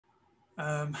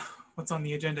Um, what's on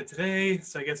the agenda today?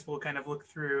 So I guess we'll kind of look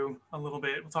through a little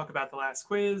bit. We'll talk about the last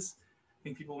quiz. I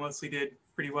think people mostly did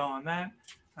pretty well on that.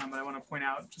 But I want to point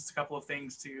out just a couple of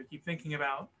things to keep thinking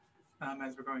about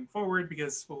as we're going forward,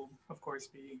 because we'll, of course,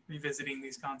 be revisiting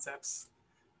these concepts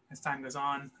as time goes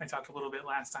on. I talked a little bit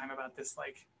last time about this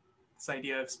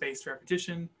idea of spaced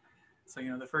repetition. So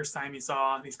the first time you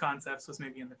saw these concepts was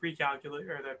maybe in the pre-calculus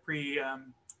or the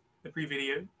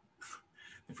pre-video,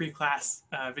 the pre-class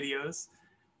videos.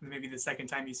 And maybe the second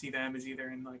time you see them is either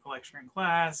in like a lecture in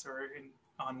class or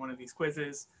on one of these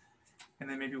quizzes. And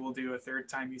then maybe we'll do a third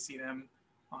time you see them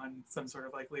on some sort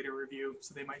of like later review.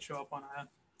 So they might show up on a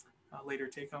later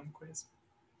take-home quiz.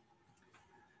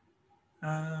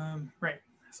 Right.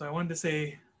 So I wanted to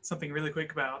say something really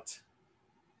quick about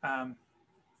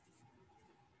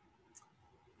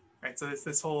right. So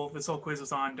this whole quiz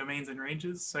was on domains and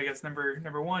ranges. So I guess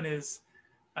number one is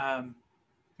um,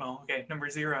 number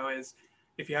zero is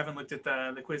if you haven't looked at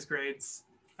the quiz grades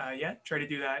yet, try to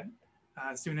do that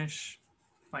soonish,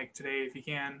 like today if you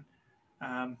can,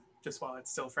 just while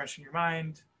it's still fresh in your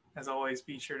mind. As always,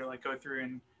 be sure to like go through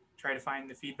and try to find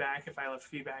the feedback. If I left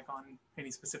feedback on any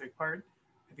specific part,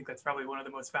 I think that's probably one of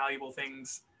the most valuable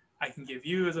things I can give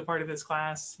you as a part of this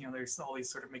class. There's all these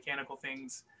sort of mechanical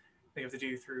things they have to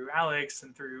do through Alex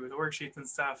and through the worksheets and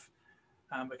stuff.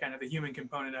 But kind of the human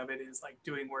component of it is like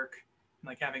doing work and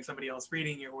like having somebody else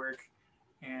reading your work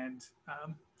and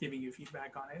giving you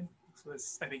feedback on it. So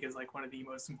this I think is like one of the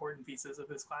most important pieces of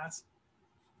this class.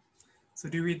 So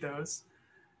do read those.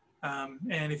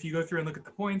 And if you go through and look at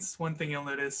the points, one thing you'll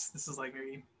notice, this is like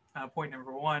maybe point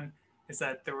number one, is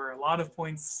that there were a lot of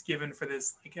points given for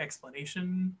this like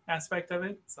explanation aspect of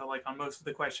it. So like on most of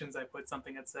the questions, I put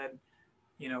something that said,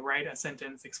 write a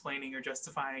sentence explaining or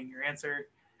justifying your answer.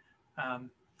 Um,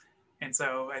 and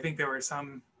so I think there were so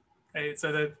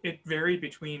that it varied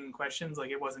between questions.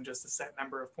 Like it wasn't just a set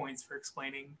number of points for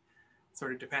explaining. It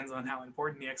sort of depends on how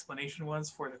important the explanation was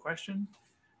for the question.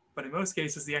 But in most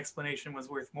cases, the explanation was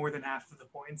worth more than half of the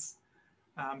points.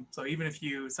 So even if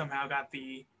you somehow got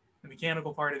the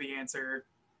mechanical part of the answer,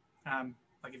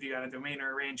 like if you got a domain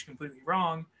or a range completely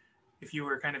wrong, if you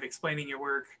were kind of explaining your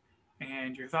work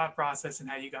and your thought process and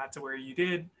how you got to where you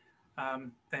did,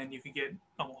 then you could get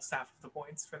almost half of the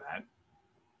points for that.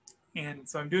 And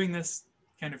so I'm doing this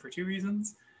kind of for two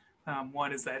reasons.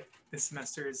 One is that this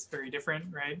semester is very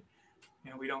different, right?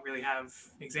 We don't really have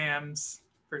exams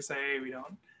per se. We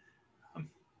don't.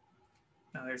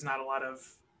 There's not a lot of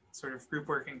sort of group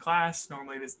work in class.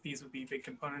 Normally, these would be big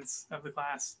components of the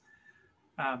class.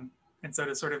 And so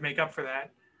to sort of make up for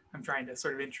that, I'm trying to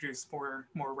sort of introduce more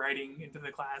writing into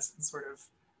the class and sort of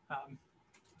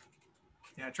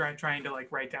trying to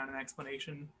like write down an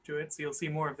explanation to it. So you'll see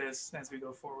more of this as we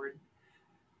go forward.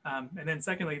 And then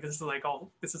secondly, this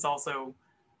is also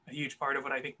a huge part of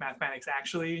what I think mathematics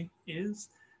actually is.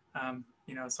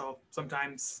 So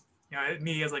sometimes,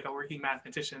 me as like a working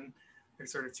mathematician,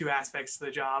 there's sort of two aspects to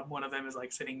the job. One of them is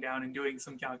like sitting down and doing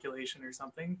some calculation or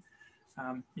something,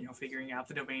 figuring out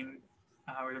the domain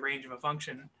or the range of a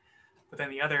function. But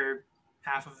then the other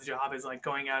half of the job is like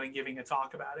going out and giving a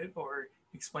talk about it or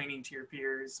explaining to your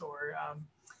peers or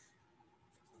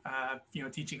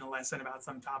teaching a lesson about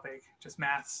some topic. Just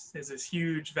maths is this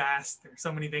huge, vast, there's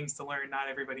so many things to learn. Not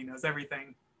everybody knows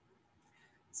everything.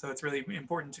 So it's really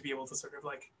important to be able to sort of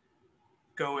like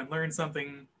go and learn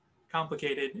something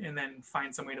complicated and then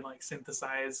find some way to like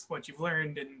synthesize what you've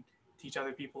learned and teach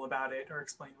other people about it or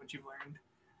explain what you've learned.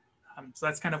 So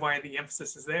that's kind of why the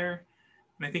emphasis is there.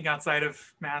 And I think outside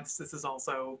of maths, this is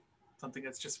also something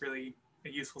that's just really a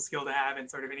useful skill to have in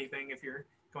sort of anything. If you're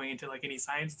going into like any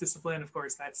science discipline, of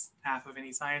course, that's half of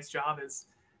any science job is,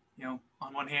 on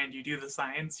one hand, you do the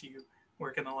science, you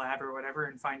work in the lab or whatever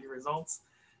and find your results.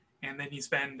 And then you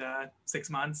spend 6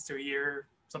 months to a year,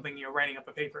 something, writing up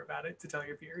a paper about it to tell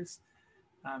your peers.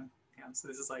 So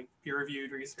this is like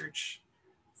peer-reviewed research.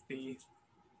 It's the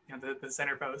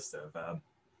center post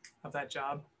of that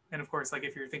job. And of course, like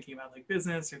if you're thinking about like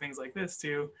business or things like this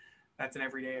too, that's an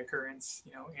everyday occurrence,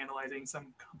 analyzing some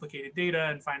complicated data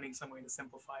and finding some way to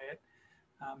simplify it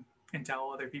and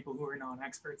tell other people who are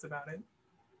non-experts about it.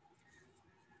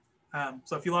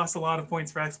 So if you lost a lot of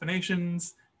points for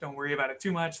explanations, don't worry about it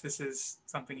too much. This is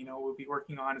something, we'll be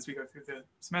working on as we go through the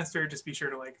semester. Just be sure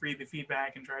to like read the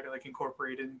feedback and try to like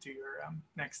incorporate it into your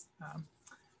next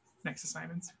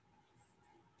assignments.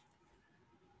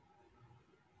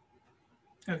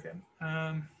 Okay.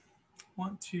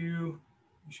 Want to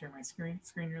share my screen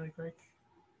really quick.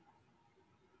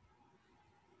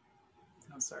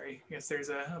 Oh, sorry. I guess there's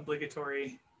a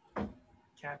obligatory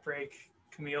cat break.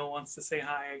 Camille wants to say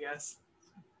hi, I guess.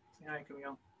 Say hi,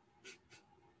 Camille.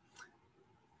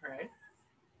 All right.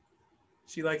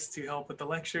 She likes to help with the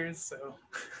lectures, so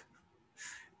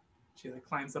she like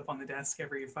climbs up on the desk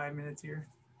every 5 minutes here.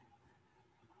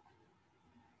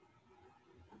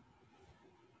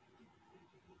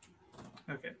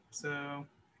 Okay, so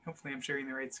hopefully I'm sharing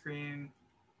the right screen.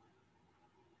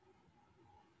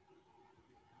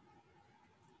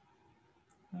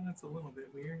 Oh, that's a little bit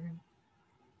weird.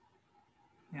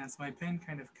 Yeah, so my pen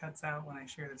kind of cuts out when I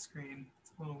share the screen.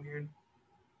 It's a little weird.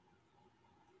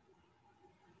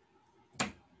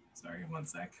 Sorry, one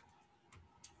sec.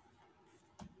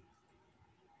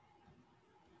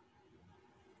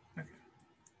 Okay.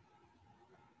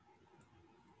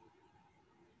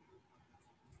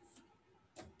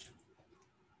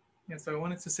 Yeah, so I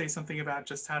wanted to say something about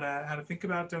just how to think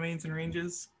about domains and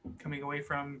ranges coming away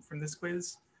from this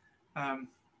quiz. Um,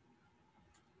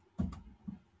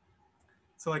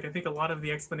 so like I think a lot of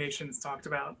the explanations talked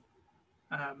about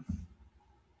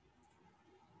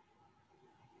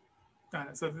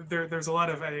so there's a lot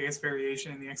of, I guess,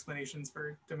 variation in the explanations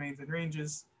for domains and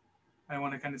ranges. I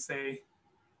want to kind of say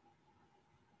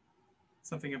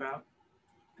something about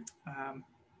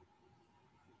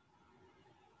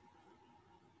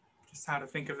just how to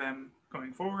think of them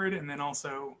going forward. And then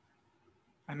also,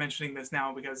 I'm mentioning this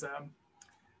now because,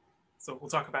 so we'll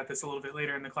talk about this a little bit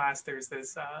later in the class. There's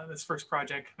this first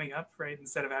project coming up, right?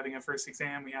 Instead of having a first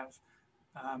exam, we have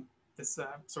this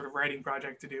sort of writing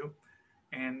project to do.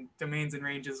 And domains and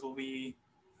ranges will be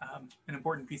an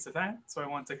important piece of that. So I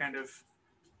want to kind of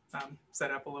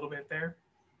set up a little bit there.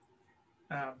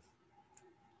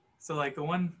 So like the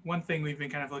one thing we've been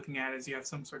kind of looking at is you have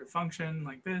some sort of function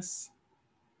like this.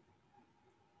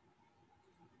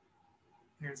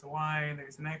 There's a y,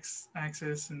 there's an x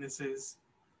axis, and this is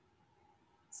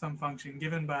some function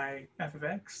given by f of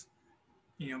x.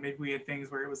 You know, maybe we had things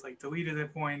where it was like deleted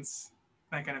at points,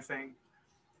 that kind of thing.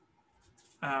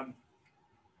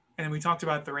 And then we talked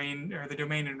about the range or the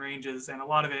domain and ranges, and a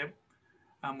lot of it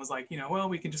was like, you know, well,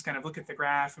 we can just kind of look at the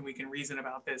graph and we can reason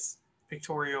about this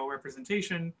pictorial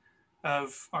representation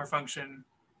of our function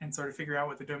and sort of figure out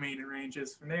what the domain and range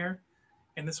is from there.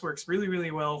 And this works really, really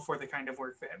well for the kind of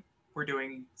work that we're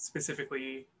doing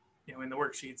specifically, you know, in the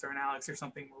worksheets or in ALEKS or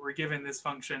something, where we're given this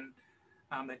function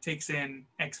that takes in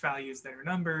x values that are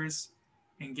numbers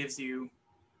and gives you,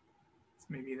 so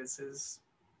maybe this is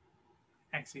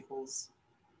x equals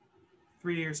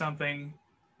 3 or something,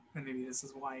 and maybe this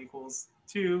is y equals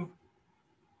 2,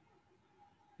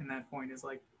 and that point is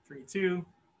like 3, 2.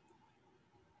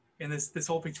 And this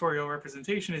whole pictorial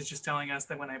representation is just telling us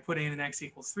that when I put in an x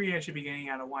equals 3, I should be getting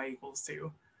out a y equals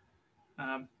 2.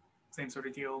 Same sort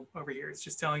of deal over here. It's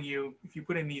just telling you, if you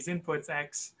put in these inputs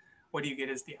x, what do you get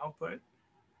as the output?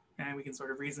 And we can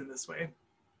sort of reason this way.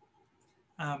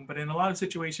 But in a lot of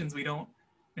situations, we don't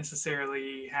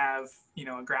necessarily have, you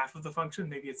know, a graph of the function.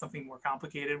 Maybe it's something more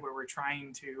complicated where we're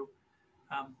trying to,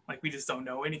 like we just don't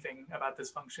know anything about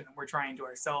this function and we're trying to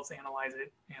ourselves analyze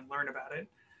it and learn about it.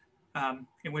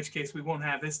 In which case we won't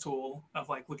have this tool of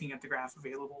like looking at the graph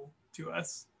available to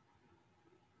us.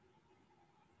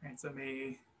 Right, so it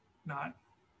may not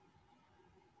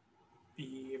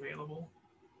be available.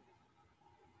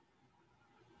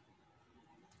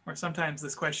 Or sometimes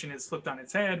this question is flipped on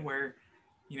its head where,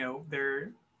 you know,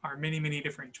 there are many, many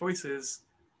different choices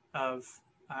of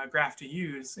graph to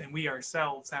use, and we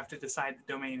ourselves have to decide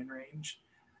the domain and range.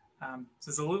 So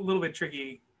it's a little bit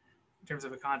tricky in terms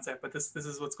of a concept, but this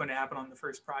is what's going to happen on the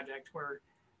first project where,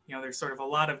 you know, there's sort of a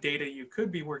lot of data you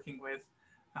could be working with,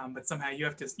 but somehow you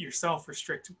have to yourself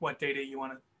restrict what data you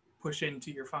want to push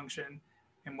into your function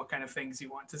and what kind of things you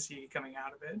want to see coming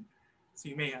out of it. So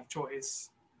you may have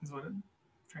choice, is what I'm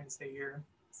trying to say here.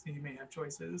 So you may have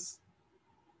choices.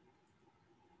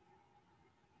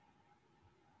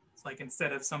 It's like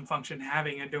instead of some function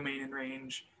having a domain and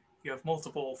range, you have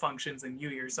multiple functions and you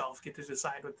yourself get to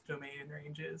decide what the domain and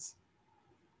range is.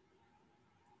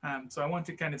 So I want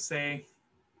to kind of say,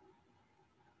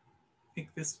 I think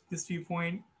this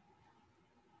viewpoint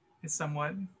is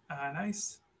somewhat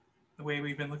nice. The way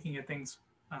we've been looking at things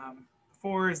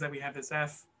before is that we have this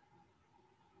f,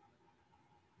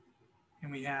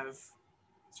 and we have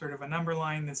sort of a number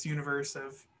line, this universe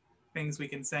of things we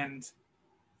can send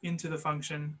into the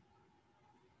function.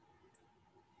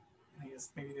 I guess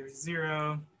maybe there's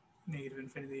 0, negative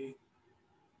infinity,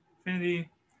 infinity.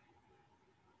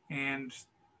 And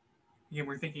again,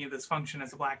 we're thinking of this function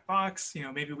as a black box. You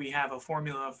know, maybe we have a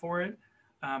formula for it,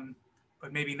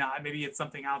 but maybe not. Maybe it's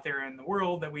something out there in the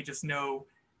world that we just know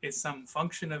is some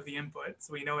function of the input.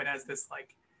 So we know it has this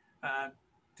like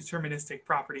deterministic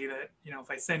property that, you know, if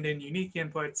I send in unique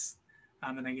inputs,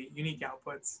 then I get unique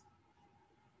outputs.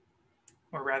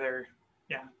 Or rather,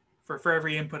 yeah, for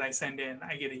every input I send in,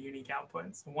 I get a unique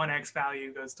output. So one X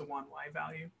value goes to one Y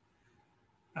value.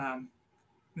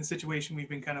 The situation we've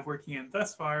been kind of working in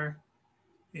thus far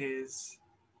is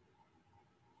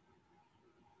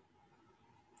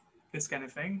this kind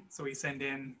of thing. So we send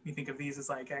in, we think of these as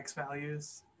like X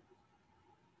values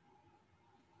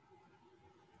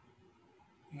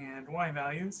and Y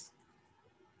values.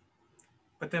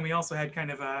 But then we also had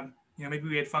kind of a, maybe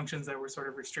we had functions that were sort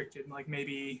of restricted. Like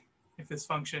maybe if this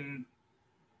function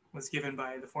was given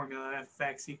by the formula f of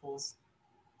x equals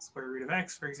square root of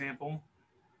x, for example,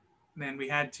 then we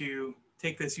had to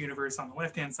take this universe on the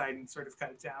left-hand side and sort of cut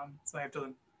it down. So I have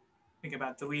to think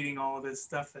about deleting all of this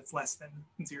stuff that's less than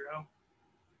 0.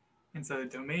 And so the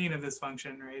domain of this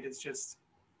function, right, is just,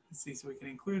 let's see, so we can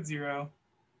include 0.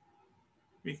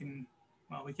 We can,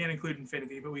 well, we can't include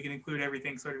infinity, but we can include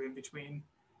everything sort of in between.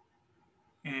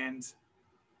 And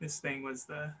this thing was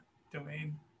the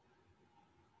domain.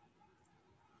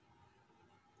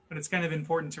 But it's kind of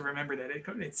important to remember that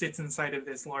it sits inside of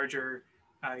this larger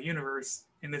universe.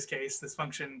 In this case, this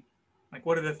function, like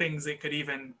what are the things it could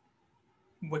even,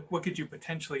 what could you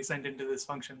potentially send into this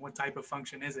function? What type of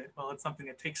function is it? Well, it's something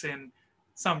that takes in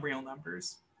some real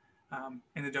numbers.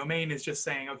 And the domain is just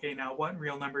saying, okay, now what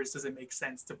real numbers does it make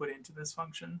sense to put into this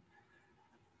function?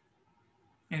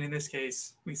 And in this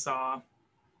case, we saw,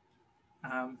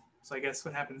 so I guess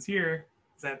what happens here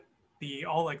is that the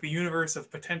universe of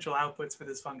potential outputs for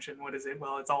this function, what is it?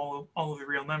 Well, it's all of the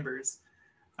real numbers,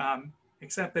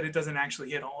 except that it doesn't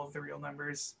actually hit all of the real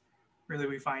numbers. Really,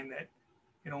 we find that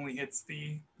it only hits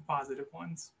the positive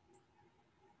ones.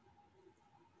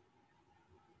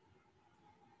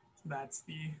 So that's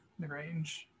the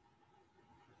range.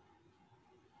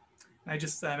 I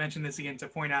just mentioned this again to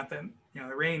point out that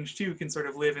the range too can sort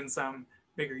of live in some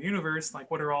bigger universe.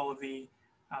 Like what are all of the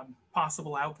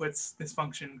possible outputs this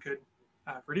function could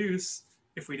produce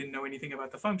if we didn't know anything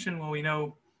about the function? Well, we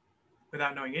know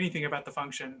without knowing anything about the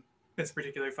function, this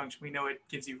particular function, we know it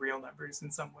gives you real numbers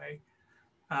in some way.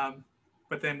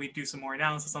 But then we do some more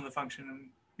analysis on the function and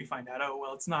we find out, oh,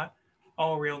 well, it's not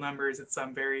all real numbers. It's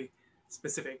some very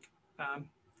specific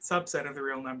subset of the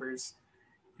real numbers.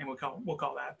 And we'll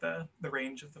call that the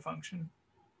range of the function.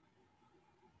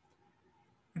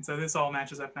 And so this all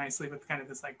matches up nicely with kind of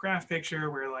this like graph picture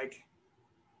where like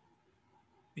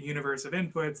the universe of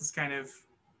inputs is kind of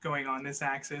going on this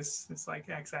axis, this like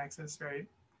x-axis, right?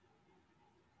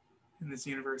 And this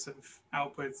universe of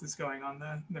outputs is going on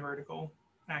the vertical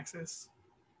axis.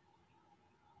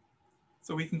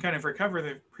 So we can kind of recover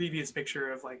the previous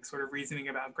picture of like sort of reasoning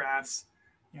about graphs.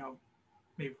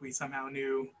 Maybe we somehow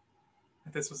knew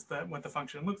that this was what the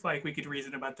function looked like, we could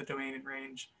reason about the domain and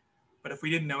range. But if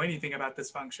we didn't know anything about this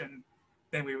function,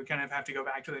 then we would kind of have to go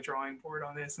back to the drawing board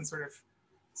on this and sort of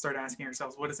start asking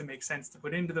ourselves, what does it make sense to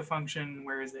put into the function?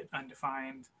 Where is it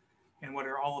undefined? And what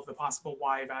are all of the possible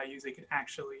y values it could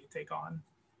actually take on?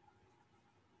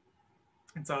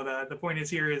 And so the point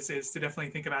is here is to definitely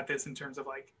think about this in terms of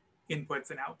like inputs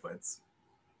and outputs.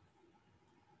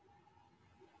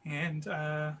 And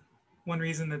one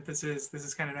reason that this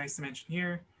is kind of nice to mention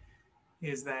here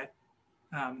is that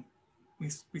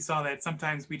we saw that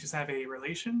sometimes we just have a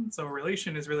relation. So a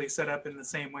relation is really set up in the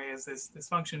same way as this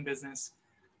function business.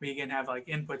 We again have like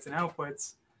inputs and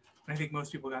outputs. And I think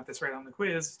most people got this right on the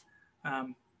quiz.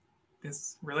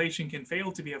 This relation can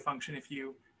fail to be a function if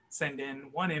you send in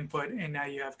one input and now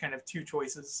you have kind of two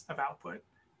choices of output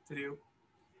to do.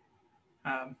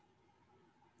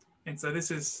 And so this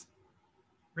is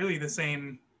really the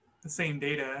same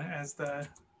data as the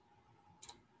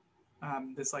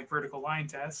this like vertical line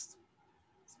test.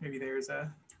 So maybe there's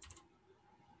a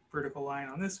vertical line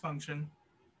on this function.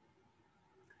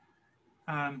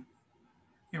 And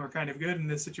we're kind of good in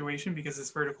this situation because this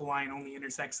vertical line only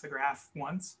intersects the graph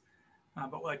once.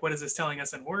 But like, what is this telling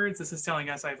us in words? This is telling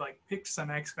us I've like picked some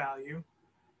x value,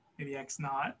 maybe x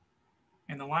naught,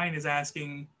 and the line is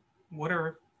asking what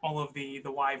are all of the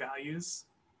y values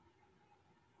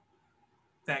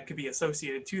that could be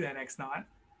associated to that x naught.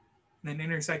 And then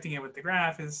intersecting it with the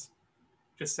graph is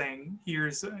just saying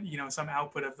here's some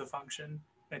output of the function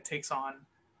that takes on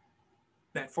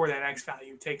that for that x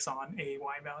value takes on a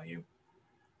y value.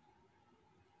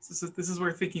 So this is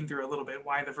worth thinking through a little bit,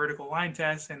 why the vertical line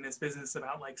test and this business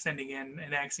about like sending in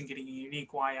an x and getting a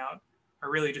unique y out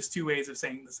are really just two ways of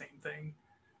saying the same thing.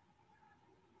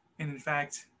 And in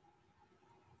fact,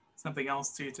 something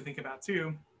else to think about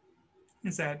too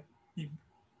is that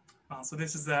so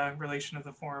this is the relation of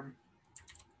the form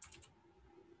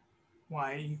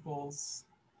y equals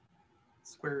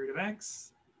square root of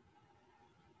x.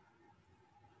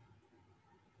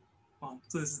 well,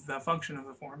 so this is the function of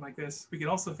the form like this. We could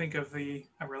also think of a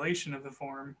relation of the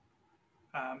form.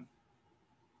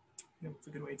 What's a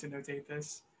good way to notate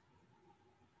this?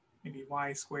 Maybe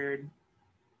y squared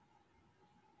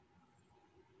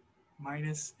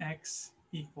minus x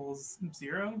equals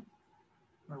 0,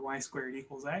 or y squared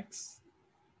equals x.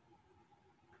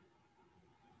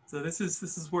 So this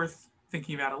is worth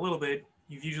thinking about a little bit.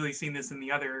 You've usually seen this in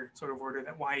the other sort of order,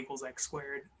 that y equals x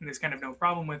squared, and there's kind of no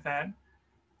problem with that.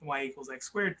 The y equals x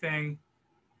squared thing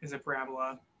is a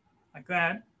parabola like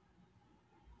that.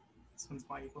 This one's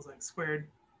y equals x squared.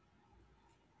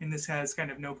 And this has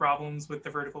kind of no problems with the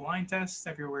vertical line test.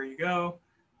 Everywhere you go,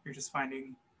 you're just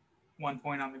finding one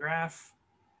point on the graph,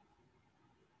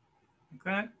 like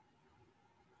that.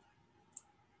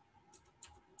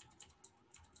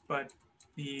 But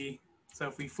so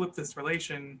if we flip this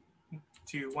relation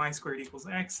to y squared equals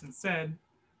x instead,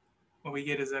 what we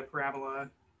get is a parabola.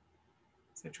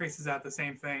 So it traces out the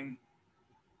same thing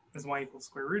as y equals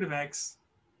square root of x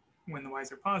when the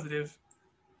y's are positive,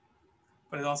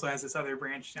 but it also has this other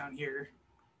branch down here.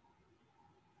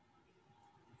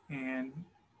 And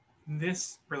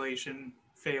this relation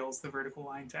fails the vertical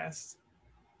line test,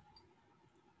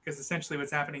 because essentially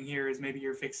what's happening here is maybe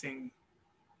you're fixing,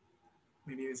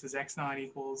 maybe this is x naught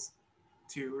equals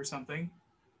 2 or something.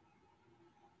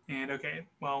 And okay,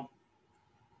 well,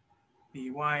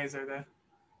 the y's are the,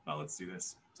 well, let's do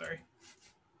this, sorry.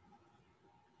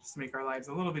 Just to make our lives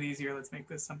a little bit easier, let's make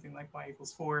this something like y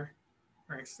equals 4,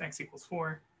 or x equals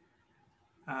 4.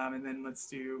 And then let's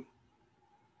see,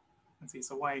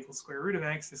 so y equals square root of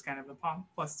x is kind of the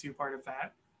plus 2 part of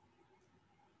that.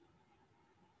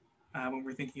 When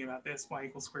we're thinking about this, y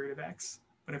equals square root of x.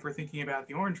 But if we're thinking about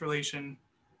the orange relation,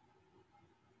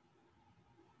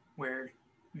 where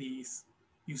you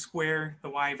square the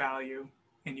y value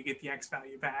and you get the x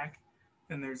value back,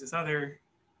 then there's this other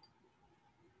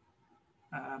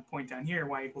point down here,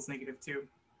 y equals negative 2.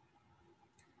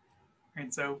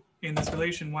 And so in this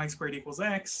relation, y squared equals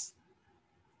x,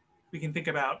 we can think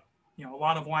about a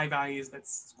lot of y values that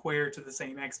square to the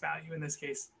same x value. In this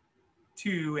case,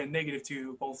 2 and negative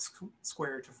 2 both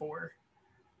square to 4.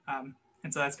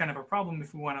 And so that's kind of a problem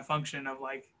if we want a function of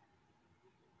like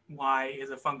y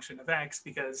is a function of x,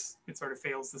 because it sort of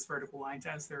fails this vertical line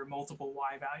test. There are multiple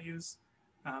y values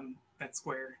that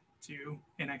square to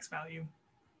an x value.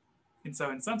 And so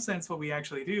in some sense, what we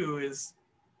actually do is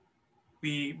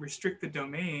we restrict the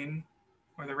domain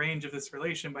or the range of this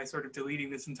relation by sort of deleting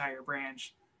this entire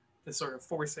branch to sort of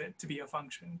force it to be a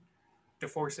function, to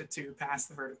force it to pass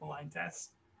the vertical line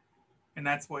test. And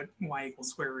that's what y equals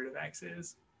square root of x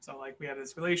is. So like we have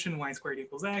this relation, y squared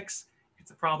equals x. It's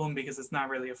a problem because it's not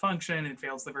really a function. It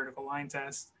fails the vertical line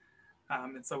test.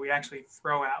 And so we actually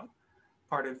throw out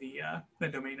part of the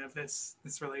domain of this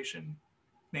relation,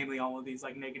 namely all of these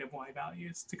like negative y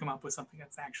values, to come up with something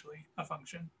that's actually a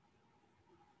function.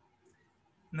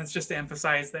 And that's just to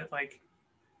emphasize that, like,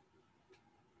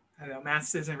 I don't know,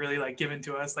 maths isn't really like given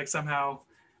to us. Like somehow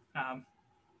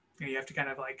you have to kind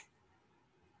of like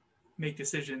make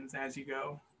decisions as you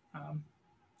go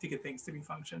to get things to be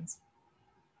functions.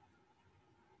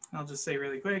 I'll just say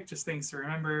really quick, just things to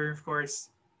remember. Of course,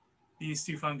 these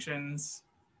two functions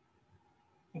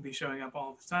will be showing up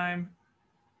all the time.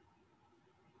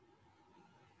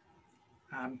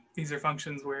 These are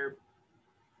functions where,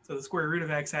 so the square root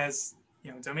of x has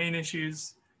domain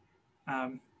issues,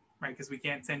 right? Because we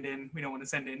don't want to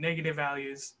send in negative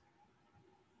values,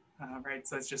 right?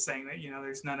 So that's just saying that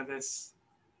there's none of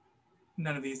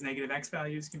these negative x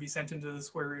values can be sent into the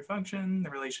square root function. The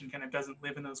relation kind of doesn't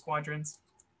live in those quadrants.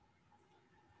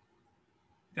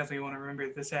 Definitely want to remember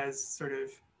that this has sort of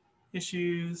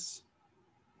issues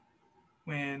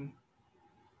when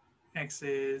x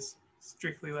is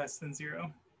strictly less than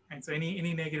 0, right? So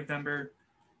any negative number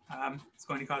is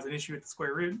going to cause an issue with the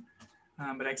square root,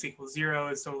 but x equals 0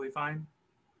 is totally fine.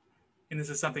 And this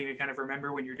is something to kind of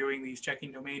remember when you're doing these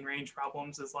checking domain range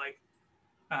problems, is like,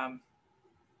 kind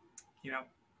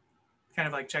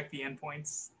of like check the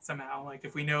endpoints somehow. Like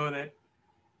if we know that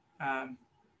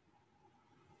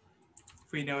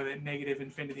negative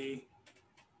infinity,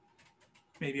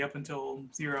 maybe up until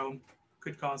 0,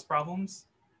 could cause problems,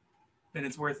 then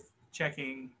it's worth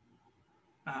checking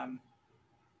an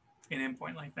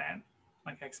endpoint like that,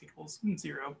 like x equals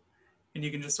 0. And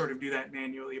you can just sort of do that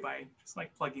manually by just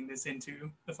like plugging this into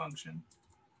the function.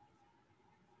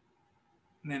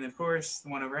 And then of course, the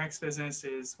 1 over x business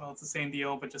is, well, it's the same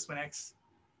deal, but just when x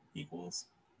equals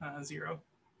 0.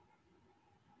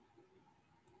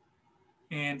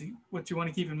 And what you want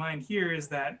to keep in mind here is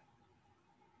that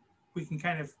we can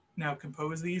kind of now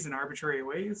compose these in arbitrary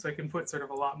ways. So I can put sort of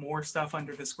a lot more stuff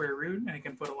under the square root, and I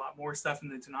can put a lot more stuff in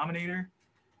the denominator.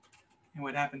 And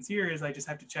what happens here is I just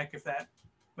have to check if that,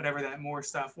 whatever that more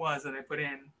stuff was that I put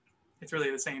in, it's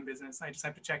really the same business. I just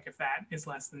have to check if that is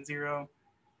less than 0.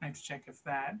 I have to check if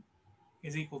that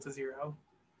is equal to 0.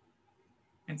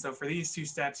 And so for these two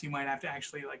steps, you might have to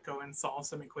actually like go and solve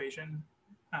some equation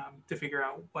to figure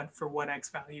out what, for what x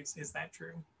values is that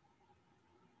true.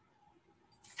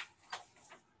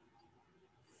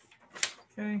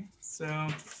 Okay, so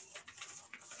I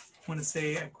want to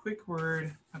say a quick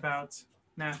word about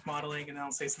math modeling, and then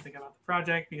I'll say something about the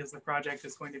project, because the project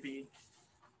is going to be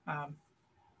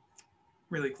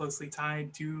really closely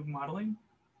tied to modeling.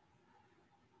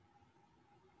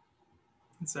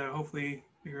 And so hopefully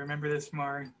we remember this from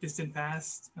our distant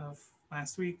past of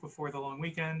last week before the long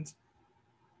weekend,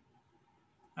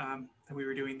 that we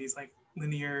were doing these like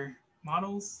linear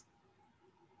models.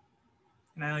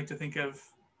 And I like to think of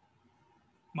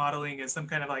modeling as some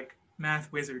kind of like math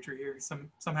wizardry here,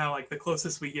 somehow like the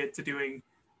closest we get to doing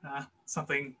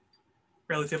something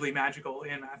relatively magical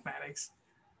in mathematics.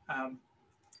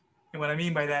 And what I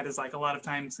mean by that is like a lot of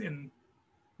times in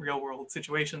real world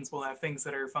situations, we'll have things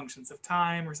that are functions of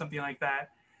time or something like that.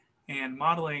 And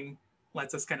modeling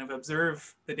lets us kind of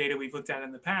observe the data we've looked at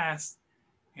in the past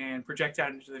and project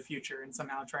out into the future and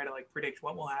somehow try to like predict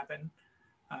what will happen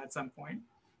at some point.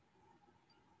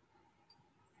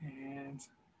 And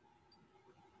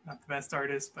not the best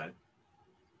artist, but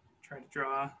try to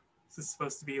draw. This is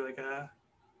supposed to be like a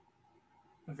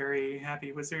very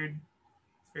happy wizard.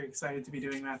 Very excited to be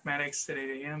doing mathematics at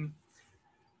 8 a.m.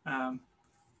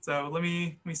 So let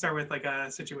me start with like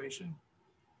a situation.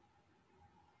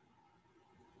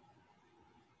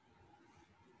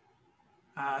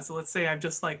 So let's say I've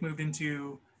just like moved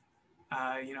into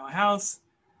a house,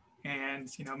 and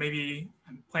maybe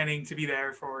I'm planning to be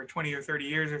there for 20 or 30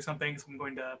 years or something. So I'm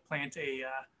going to plant a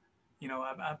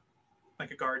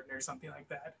like a garden or something like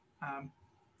that.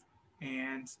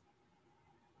 And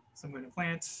so I'm going to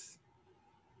plant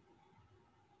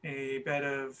a bed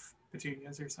of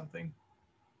petunias or something.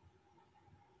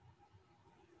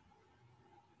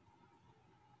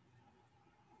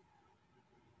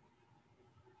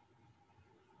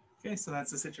 Okay, so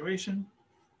that's the situation.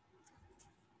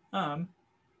 But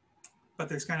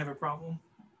there's kind of a problem.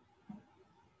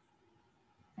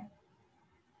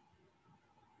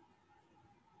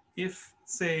 If,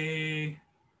 say,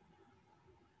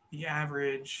 the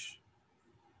average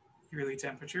yearly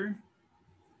temperature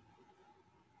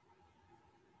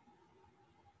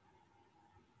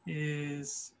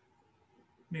is,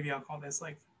 maybe I'll call this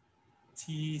like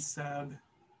T sub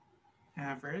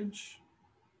average.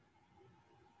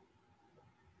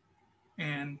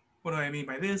 And what do I mean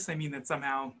by this? I mean that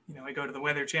somehow, I go to the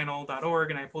weatherchannel.org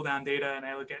and I pull down data and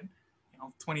I look at,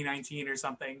 2019 or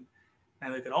something.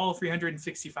 And I look at all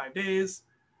 365 days.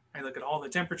 I look at all the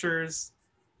temperatures.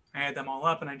 I add them all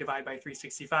up and I divide by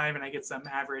 365 and I get some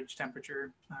average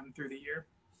temperature through the year.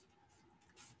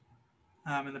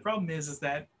 And the problem is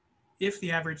that if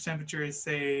the average temperature is,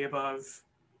 say, above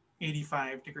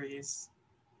 85 degrees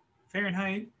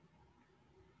Fahrenheit,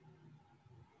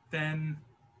 then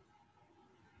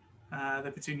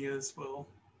the petunias will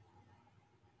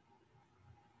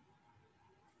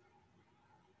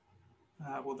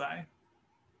die.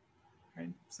 Right?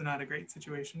 So not a great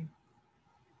situation.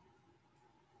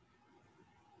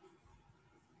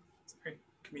 Sorry,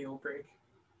 Camille break.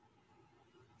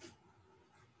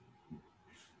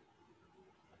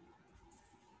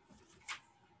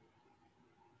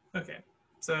 Okay,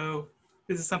 so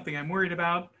this is something I'm worried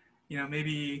about.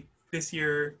 Maybe this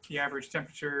year the average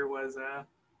temperature was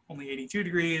only 82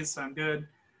 degrees, so I'm good.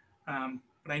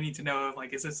 But I need to know,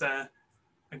 like, is this a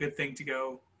good thing to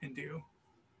go and do?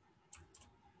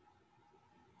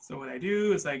 So what I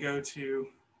do is I go to,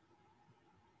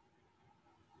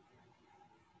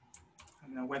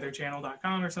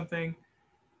 weatherchannel.com or something.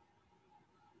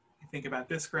 I think about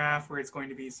this graph where it's going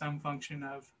to be some function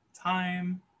of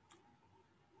time.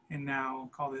 And now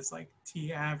call this like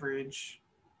T average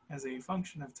as a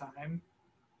function of time.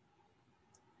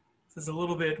 This is a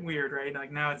little bit weird, right?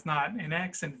 Like now it's not an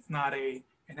X and it's not an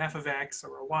f of X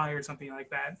or a Y or something like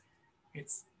that.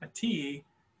 It's a T,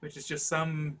 which is just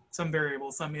some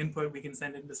variable, some input we can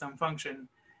send into some function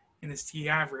in this T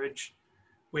average,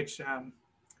 which,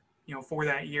 for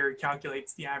that year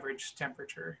calculates the average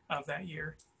temperature of that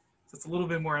year. So it's a little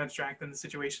bit more abstract than the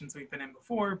situations we've been in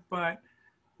before, but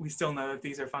we still know that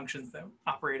these are functions that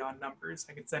operate on numbers.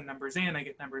 I can send numbers in, I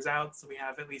get numbers out, so we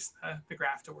have at least the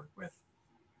graph to work with.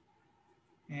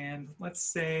 And let's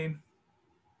say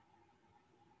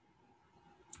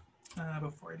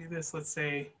before I do this, let's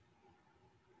say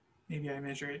maybe I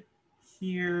measure it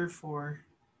here for,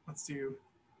 let's do,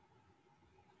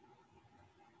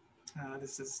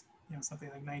 this is something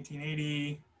like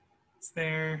 1980. It's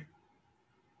there,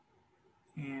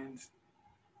 and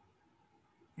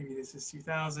maybe this is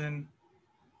 2000.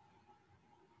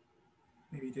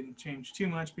 Maybe it didn't change too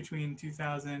much between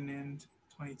 2000 and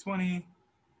 2020.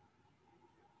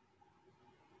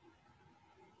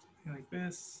 Something like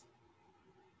this.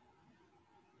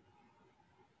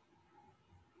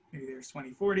 Maybe there's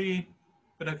 2040,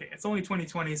 but okay, it's only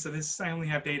 2020, so this, I only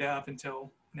have data up until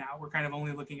now. We're kind of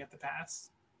only looking at the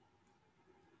past.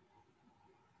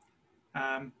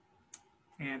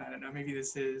 And I don't know, maybe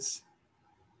this is,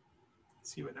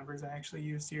 let's see what numbers I actually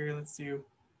used here. Let's do,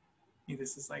 maybe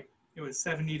this is like, it was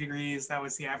 70 degrees. That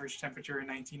was the average temperature in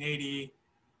 1980.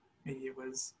 Maybe it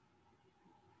was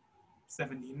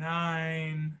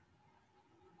 79.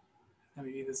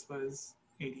 Maybe this was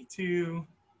 82.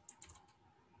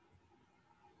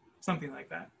 Something like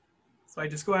that. So I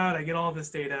just go out, I get all of this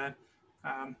data.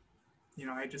 I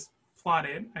just plot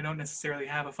it. I don't necessarily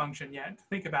have a function yet to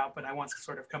think about, but I want to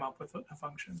sort of come up with a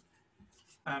function.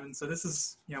 And so this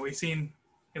is, we've seen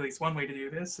at least one way to do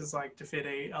this is like to fit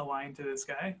a line to this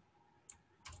guy.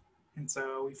 And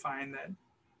so we find that,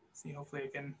 see, hopefully I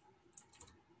can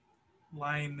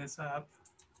line this up.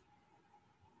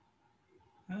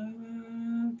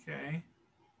 Okay.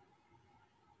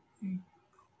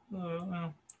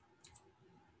 Well,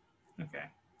 okay,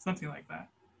 something like that.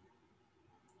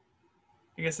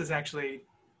 I guess this actually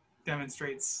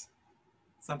demonstrates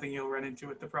something you'll run into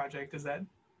with the project, is that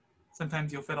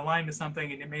sometimes you'll fit a line to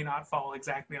something and it may not fall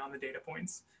exactly on the data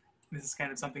points. This is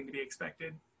kind of something to be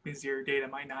expected because your data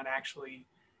might not actually,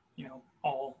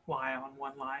 all lie on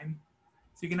one line.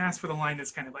 So you can ask for the line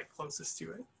that's kind of like closest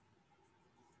to it.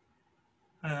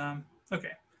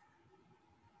 Okay.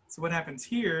 So what happens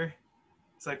here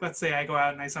is, like, let's say I go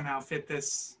out and I somehow fit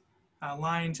this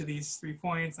line to these 3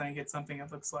 points, and I get something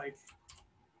that looks like,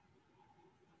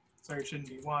 sorry, it shouldn't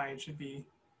be y, it should be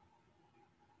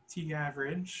t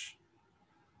average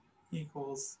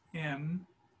equals m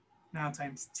now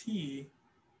times t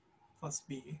plus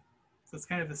b. So it's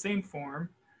kind of the same form,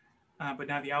 but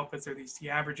now the outputs are these t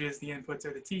averages, the inputs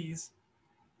are the t's.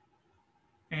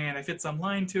 And I fit some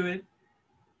line to it,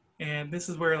 and this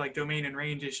is where like domain and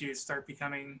range issues start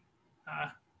becoming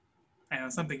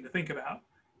something to think about.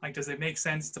 Like, does it make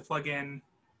sense to plug in,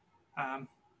 a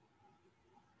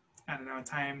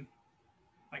time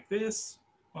like this?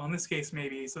 Well, in this case,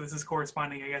 maybe. So this is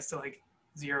corresponding, I guess, to like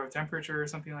 0 temperature or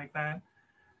something like that.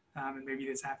 And maybe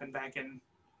this happened back in,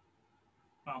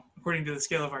 well, according to the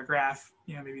scale of our graph,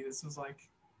 maybe this was like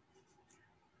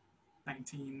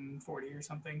 1940 or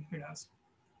something. Who knows?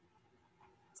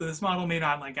 So this model may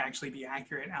not like actually be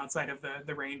accurate outside of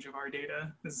the range of our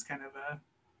data. This is kind of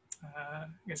I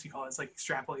guess you call it like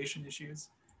extrapolation issues.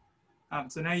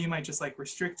 So now you might just like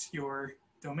restrict your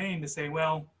domain to say,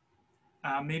 well,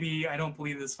 maybe I don't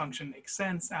believe this function makes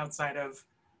sense outside of,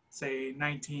 say,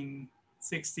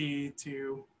 1960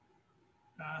 to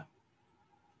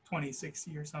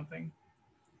 2060 or something.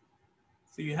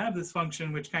 So you have this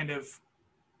function which kind of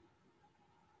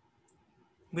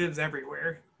lives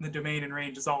everywhere. The domain and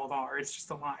range is all of R. It's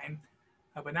just a line.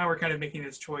 But now we're kind of making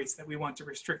this choice that we want to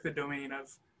restrict the domain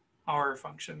of our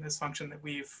function, this function that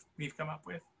we've come up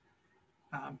with.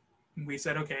 We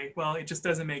said, okay, well, it just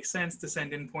doesn't make sense to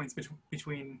send in points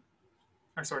between,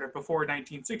 or sort of before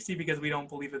 1960, because we don't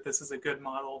believe that this is a good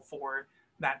model for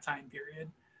that time period.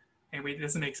 And it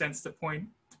doesn't make sense to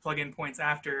plug in points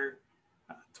after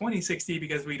 2060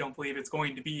 because we don't believe it's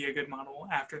going to be a good model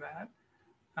after that.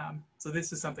 So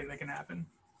this is something that can happen.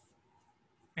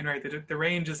 And right, the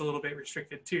range is a little bit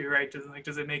restricted too, right?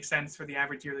 Does it make sense for the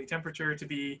average yearly temperature to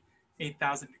be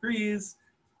 8,000 degrees?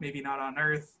 Maybe not on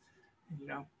Earth.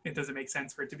 It doesn't make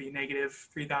sense for it to be negative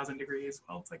 3,000 degrees.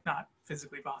 Well, it's like not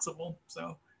physically possible.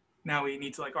 So now we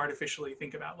need to like artificially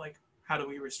think about like, how do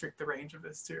we restrict the range of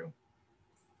this too?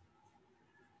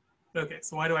 Okay,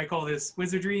 so why do I call this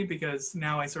wizardry? Because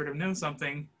now I sort of know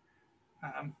something.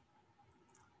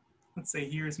 Let's say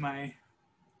here's my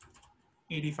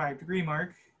 85-degree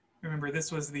mark. Remember,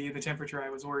 this was the temperature I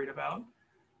was worried about.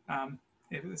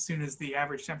 As soon as the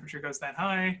average temperature goes that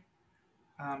high,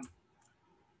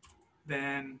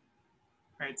 then,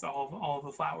 right, so all of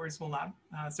the flowers will not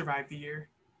survive the year.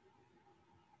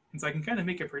 And so I can kind of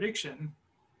make a prediction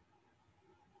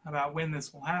about when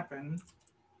this will happen,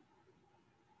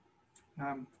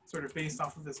 sort of based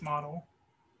off of this model.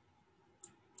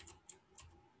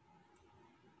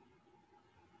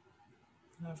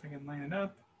 If I can line it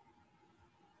up.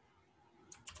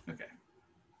 Okay.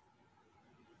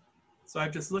 So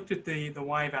I've just looked at the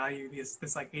y value,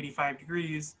 this like 85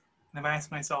 degrees, and I've asked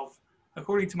myself,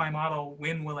 according to my model,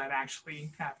 when will that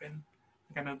actually happen?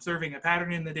 Like I'm observing a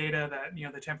pattern in the data that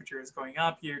the temperature is going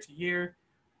up year to year,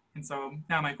 and so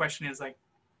now my question is like,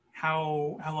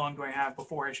 how long do I have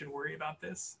before I should worry about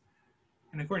this?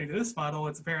 And according to this model,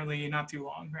 it's apparently not too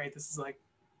long, right? This is like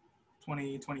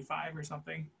 2025 or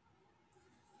something.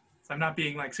 So I'm not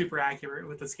being like super accurate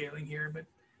with the scaling here, but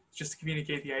just to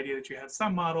communicate the idea that you have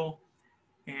some model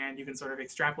and you can sort of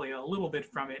extrapolate a little bit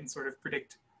from it and sort of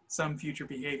predict some future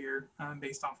behavior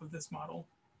based off of this model.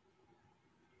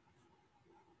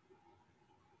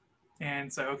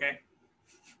 And so, okay,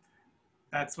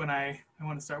 that's when I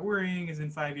want to start worrying, is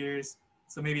in 5 years.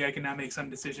 So maybe I can now make some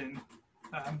decision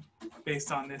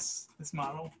based on this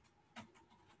model.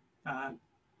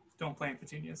 Don't plant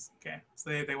petunias. Okay, so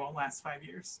they won't last 5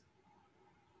 years.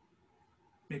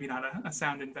 Maybe not a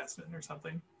sound investment or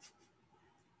something.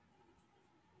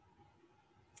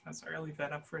 I'm sorry, I'll leave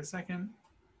that up for a second.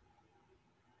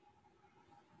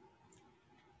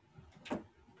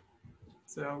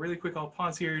 So really quick, I'll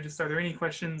pause here. Just are there any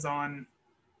questions on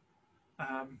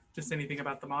just anything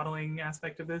about the modeling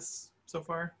aspect of this so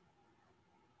far?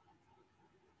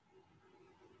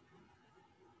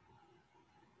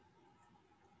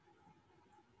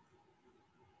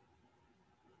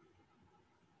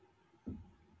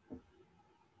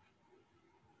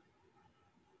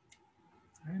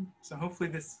 All right, so hopefully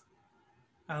this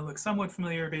looks somewhat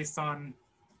familiar based on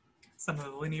some of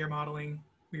the linear modeling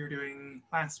we were doing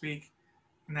last week.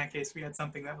 In that case, we had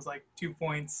something that was like 2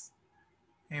 points,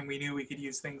 and we knew we could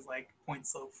use things like point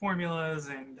slope formulas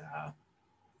and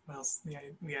what else? Yeah,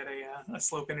 we had a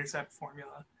slope intercept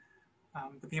formula.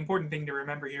 But the important thing to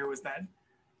remember here was that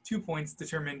 2 points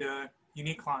determined a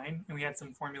unique line, and we had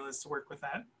some formulas to work with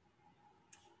that.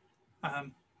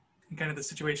 And kind of the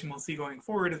situation we'll see going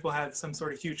forward is we'll have some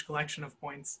sort of huge collection of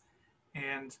points,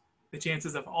 and the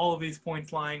chances of all of these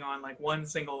points lying on like one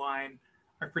single line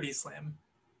are pretty slim.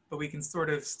 But we can sort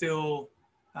of still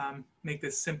make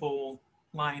this simple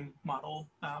line model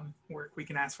work. We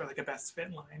can ask for like a best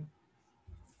fit line.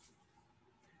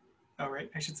 All right,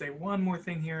 I should say one more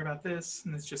thing here about this,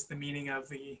 and it's just the meaning of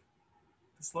the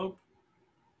slope.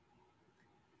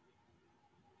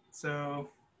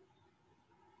 So,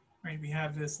 right, we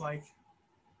have this like,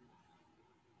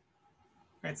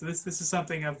 right, so this is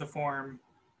something of the form,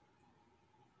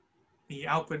 the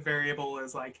output variable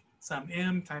is like some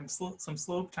m times some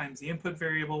slope times the input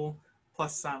variable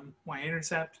plus some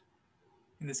y-intercept.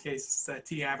 In this case, it's a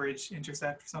t-average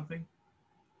intercept or something.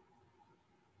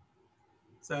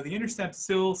 So the intercept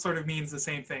still sort of means the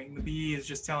same thing. The b is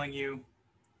just telling you,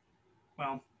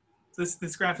 well,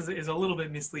 this graph is a little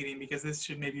bit misleading because this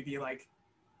should maybe be like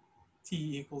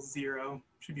t equals 0,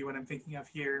 should be what I'm thinking of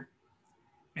here.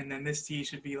 And then this t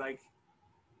should be like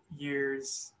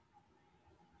years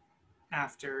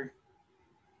after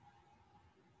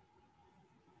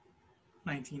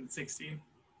 1960.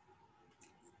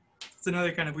 It's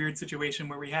another kind of weird situation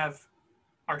where we have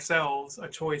ourselves a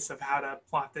choice of how to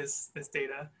plot this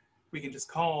data. We can just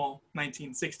call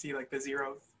 1960 like the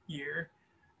 0th year,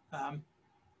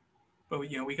 but we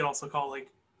could also call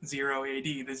like 0 AD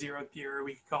the 0th year, or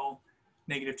we could call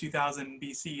negative 2000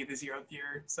 BC the 0th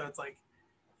year. So it's like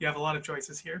you have a lot of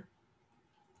choices here.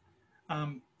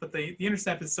 But the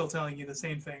intercept is still telling you the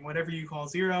same thing. Whatever you call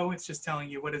 0, it's just telling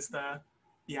you what is the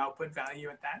output value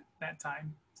at that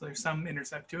time. So there's some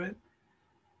intercept to it.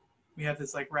 We have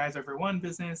this like rise over 1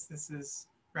 business. This is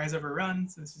rise over run.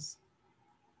 So this is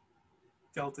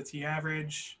delta t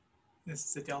average. This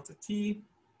is a delta t.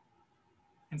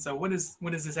 And so what is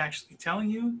this actually telling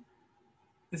you?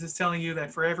 This is telling you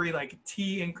that for every like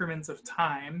t increments of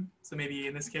time, so maybe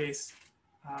in this case,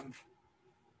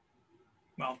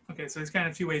 well, okay, so there's kind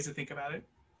of 2 ways to think about it.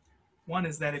 One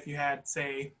is that if you had,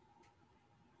 say,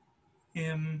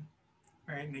 m,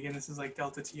 right, and again, this is like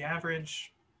delta t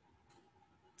average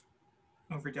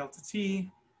over delta t,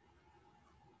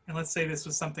 and let's say this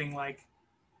was something like,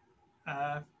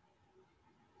 I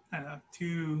don't know,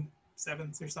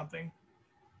 2/7 or something.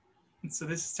 And so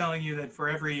this is telling you that for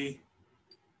every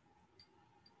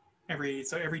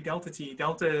delta t,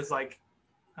 delta is like,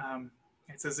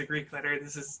 it says a Greek letter,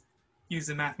 this is used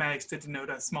in mathematics to denote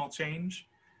a small change.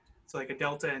 So like a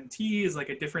delta in t is like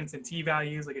a difference in t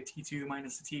values, like a t2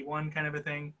 minus a t1 kind of a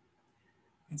thing.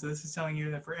 And so this is telling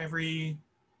you that for every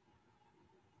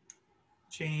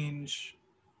change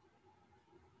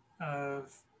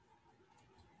of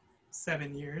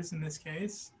 7 years in this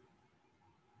case,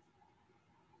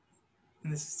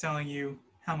 and this is telling you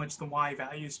how much the y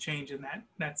values change in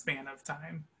that span of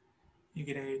time, you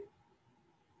get a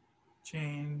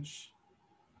change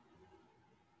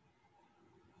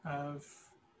of,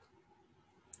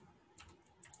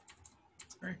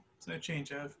 sorry, so a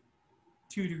change of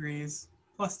 2 degrees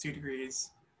plus 2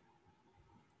 degrees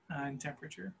in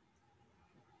temperature.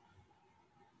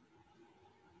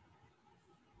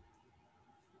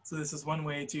 So this is one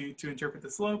way to interpret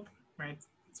the slope, right?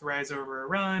 It's a rise over a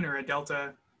run, or a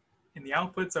delta in the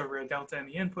outputs over a delta in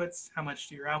the inputs. How much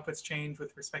do your outputs change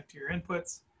with respect to your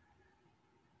inputs?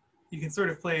 You can sort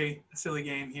of play a silly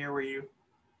game here where you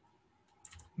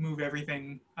move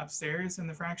everything upstairs in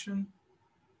the fraction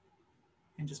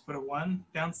and just put a 1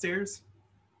 downstairs.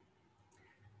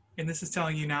 And this is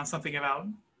telling you now something about,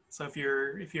 so if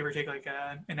you ever take like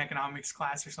an economics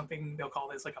class or something, they'll call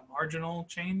this like a marginal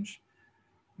change.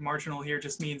 Marginal here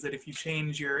just means that if you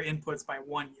change your inputs by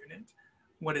 1 unit,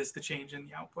 what is the change in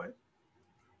the output?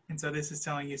 And so this is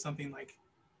telling you something like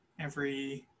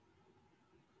every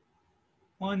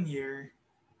 1 year,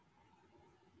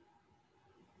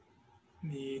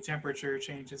 the temperature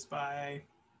changes by,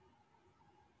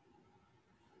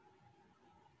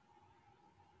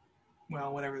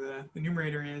 well, whatever the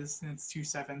numerator is, and it's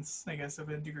 2/7, I guess, of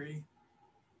a degree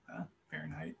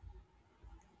Fahrenheit.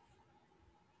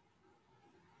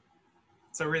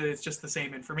 So really, it's just the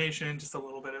same information, just a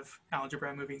little bit of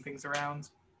algebra moving things around.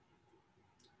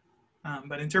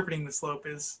 But interpreting the slope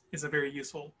is a very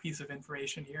useful piece of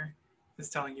information here. It's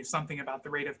telling you something about the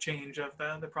rate of change of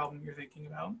the problem you're thinking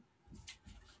about.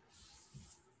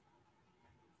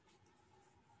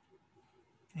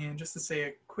 And just to say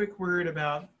a quick word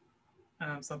about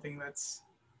something that's,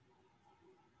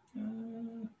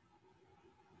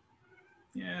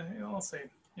 yeah, I'll say,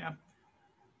 yeah.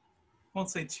 Won't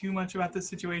say too much about this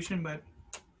situation, but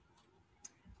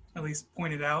at least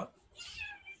point it out.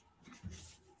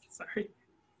 Sorry.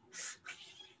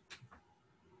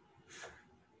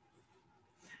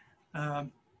 I'll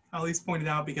at least point it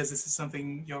out because this is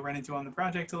something you'll run into on the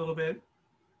project a little bit.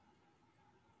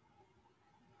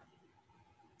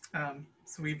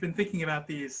 So we've been thinking about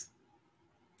these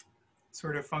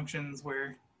sort of functions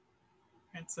where,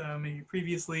 right, so maybe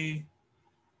previously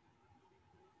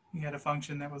we had a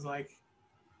function that was like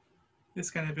this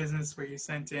kind of business where you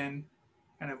sent in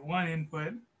kind of 1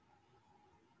 input,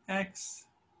 x,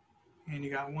 and you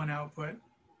got 1 output,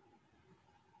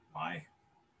 y.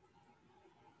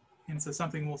 And so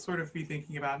something we'll sort of be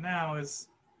thinking about now is,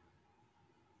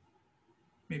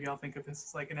 maybe I'll think of this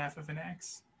as like an f of an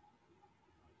x.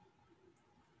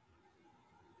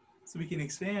 So we can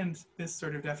expand this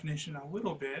sort of definition a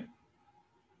little bit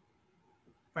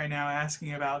by now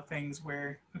asking about things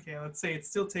where, okay, let's say it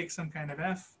still takes some kind of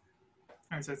f,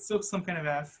 or so it's still some kind of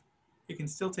f, it can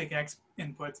still take x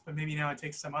inputs, but maybe now it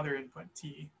takes some other input,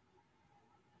 t.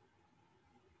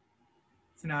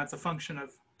 So now it's a function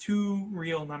of 2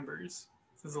 real numbers.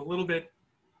 This is a little bit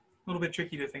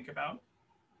tricky to think about.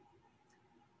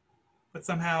 But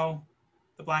somehow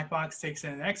the black box takes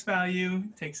in an x value,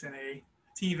 takes in a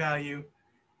t value,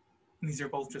 and these are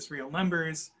both just real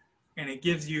numbers, and it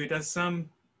gives you, it does some,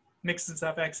 mixes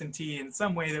up x and t in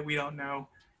some way that we don't know,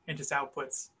 and just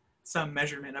outputs some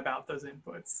measurement about those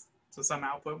inputs. So some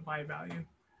output y value.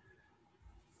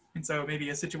 And so maybe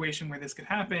a situation where this could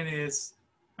happen is,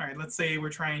 all right, let's say we're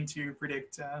trying to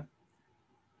predict,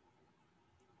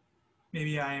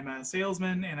 maybe I am a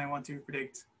salesman and I want to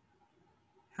predict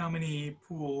how many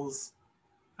pools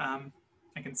I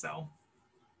can sell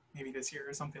maybe this year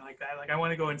or something like that. Like I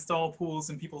want to go install pools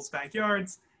in people's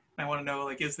backyards. And I want to know,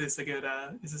 like, is this a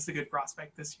good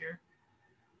prospect this year?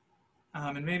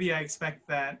 And maybe I expect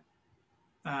that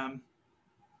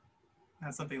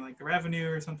something like the revenue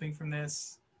or something from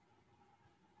this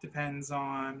depends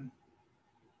on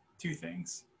 2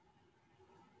 things.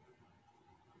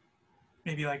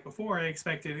 Maybe like before I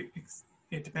expected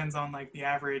it depends on like the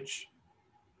average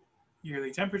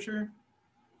yearly temperature.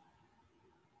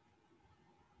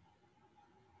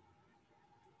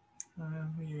 I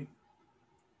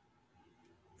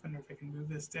wonder if I can move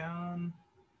this down.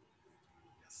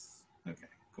 Yes. Okay,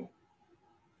 cool.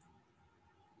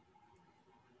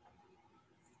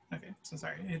 Okay, so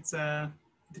sorry. It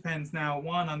depends now,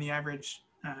 1, on the average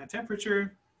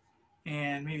temperature,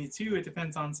 and maybe 2, it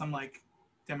depends on some like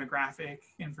demographic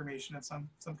information of some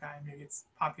kind. Maybe it's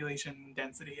population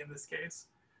density in this case.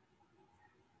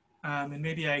 And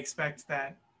maybe I expect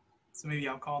that, so maybe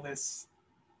I'll call this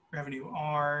revenue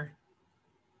R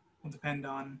will depend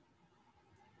on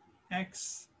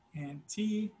x and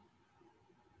t,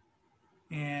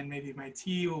 and maybe my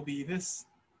t will be this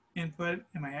input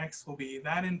and my x will be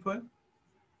that input.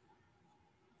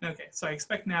 Okay, so I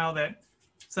expect now that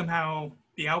somehow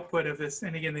the output of this,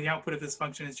 and again, the output of this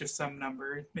function is just some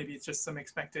number. Maybe it's just some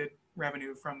expected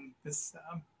revenue from this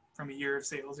from a year of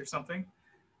sales or something.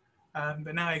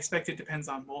 But now I expect it depends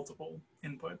on multiple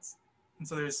inputs. And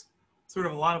so there's sort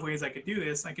of a lot of ways I could do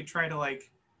this. I could try to like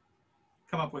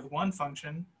come up with one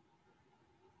function.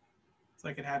 So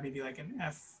I could have maybe like an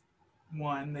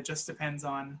F1 that just depends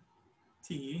on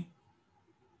T.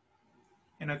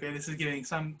 And okay, this is giving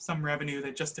some revenue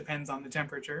that just depends on the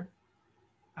temperature.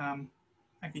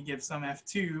 I could give some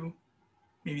F2,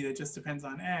 maybe that just depends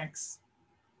on X.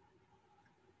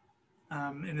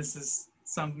 And this is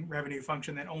some revenue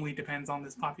function that only depends on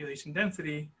this population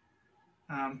density.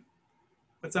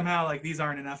 But somehow like these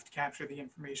aren't enough to capture the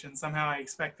information. Somehow I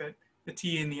expect that the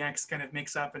T and the X kind of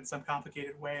mix up in some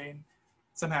complicated way and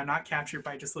somehow not captured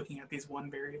by just looking at these one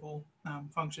variable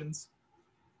functions.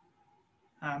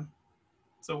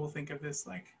 So we'll think of this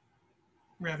like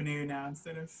revenue now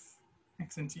instead of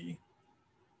X and T.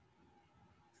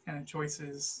 Kind of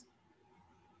choices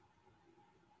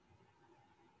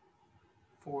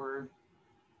for,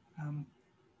 I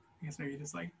guess maybe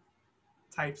just like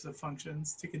types of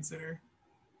functions to consider.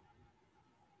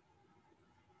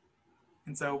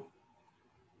 And so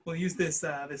we'll use this,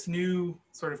 this new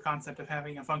sort of concept of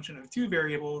having a function of two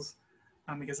variables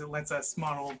because it lets us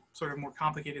model sort of more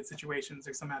complicated situations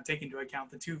or somehow take into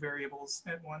account the two variables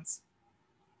at once.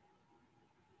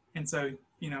 And so,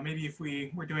 you know, maybe if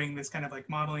we were doing this kind of like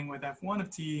modeling with F1 of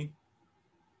T,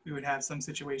 we would have some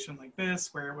situation like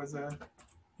this where it was a,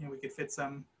 you know, we could fit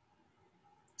some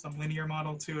linear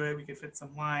model to it. We could fit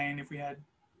some line if we had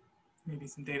maybe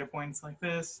some data points like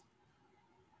this.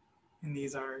 And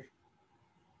these are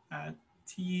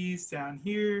T's down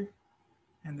here.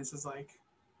 And this is like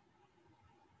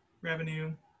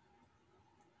revenue.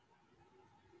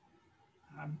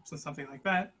 So something like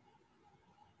that.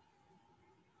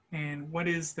 And what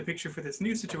is the picture for this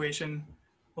new situation?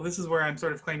 Well, this is where I'm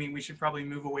sort of claiming we should probably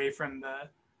move away from the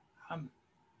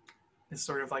this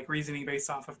sort of like reasoning based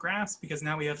off of graphs, because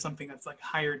now we have something that's like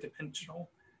higher dimensional.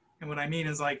 And what I mean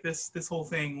is like this whole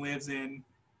thing lives in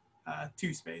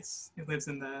two space. It lives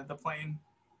in the plane.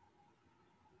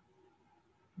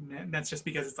 And that's just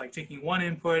because it's like taking one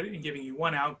input and giving you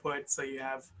one output. So you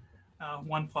have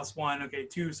 1 + 1, okay,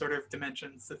 two sort of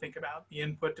dimensions to think about, the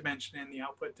input dimension and the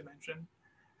output dimension.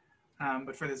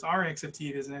 But for this Rx of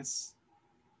T business,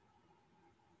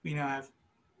 we now have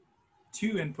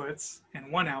two inputs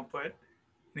and one output.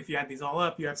 And if you add these all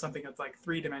up, you have something that's like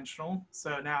three-dimensional.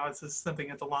 So now it's just something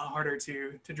that's a lot harder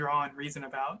to draw and reason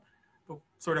about. But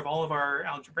sort of all of our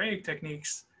algebraic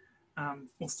techniques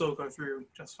will still go through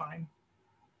just fine.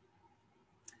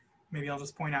 Maybe I'll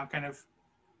just point out kind of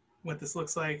what this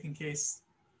looks like in case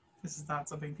this is not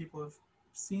something people have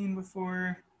seen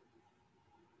before.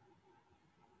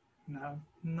 No,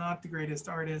 not the greatest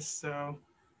artist, so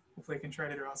hopefully I can try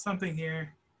to draw something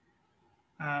here.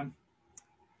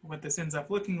 What this ends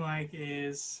up looking like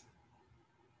is,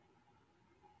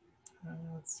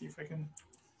 let's see if I can,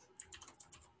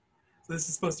 so this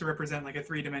is supposed to represent like a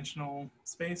three-dimensional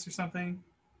space or something.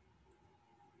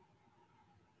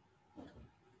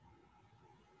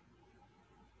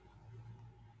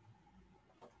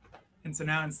 And so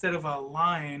now instead of a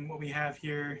line, what we have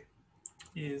here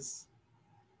is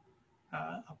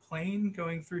a plane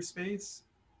going through space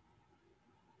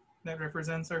that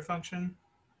represents our function.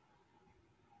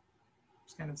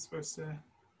 It's kind of supposed to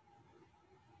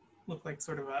look like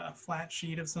sort of a flat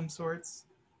sheet of some sorts.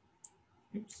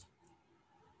 Oops.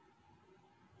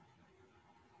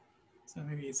 So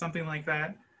maybe something like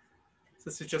that. So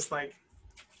this is just like,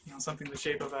 you know, something the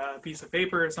shape of a piece of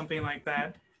paper or something like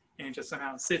that, and it just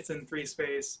somehow sits in free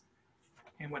space.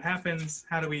 And what happens,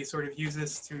 how do we sort of use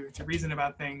this to reason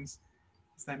about things,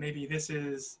 is that maybe this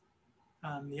is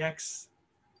the X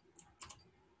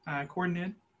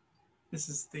coordinate, this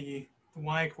is the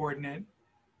Y coordinate,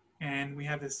 and we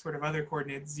have this sort of other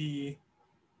coordinate Z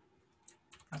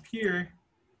up here,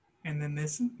 and then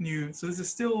this new, so this is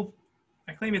still,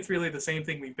 I claim it's really the same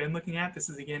thing we've been looking at. This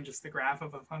is again just the graph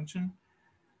of a function,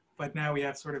 but now we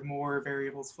have sort of more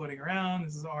variables floating around.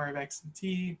 This is R of X and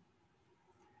T.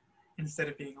 Instead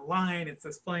of being a line, it's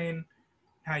this plane.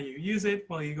 How you use it?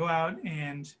 Well, you go out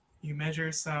and you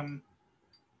measure some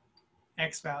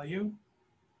X value,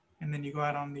 and then you go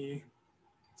out on the,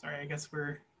 sorry, I guess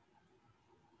we're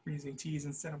using T's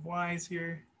instead of Y's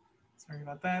here. Sorry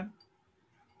about that.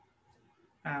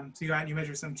 So you go out and you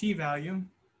measure some T value,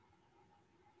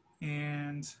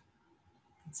 and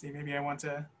let's see, maybe I want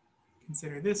to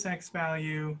consider this X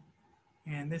value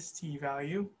and this T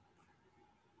value.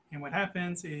 And what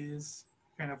happens is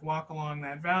you kind of walk along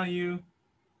that value,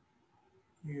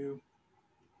 you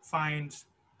find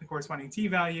the corresponding T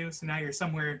value. So now you're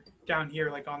somewhere down here,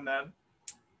 like on the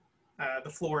the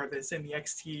floor of this in the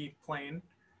xt plane,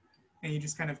 and you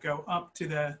just kind of go up to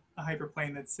the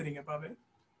hyperplane that's sitting above it.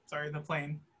 Sorry, the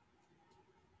plane.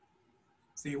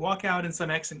 So you walk out in some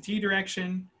x and t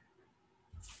direction.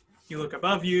 You look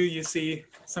above you, you see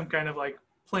some kind of like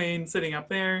plane sitting up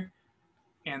there,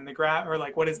 and the graph, or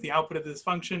like what is the output of this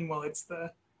function? Well, it's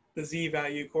the z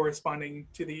value corresponding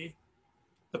to the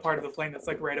part of the plane that's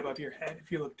like right above your head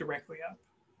if you look directly up.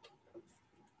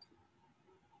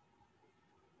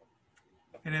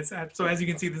 And it's so as you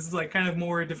can see, this is like kind of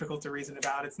more difficult to reason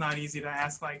about. It's not easy to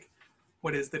ask like,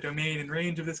 what is the domain and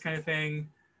range of this kind of thing?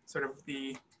 Sort of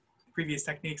the previous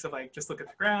techniques of like, just look at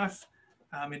the graph,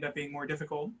 end up being more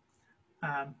difficult.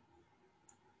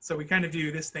 So we kind of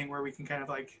do this thing where we can kind of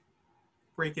like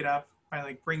break it up by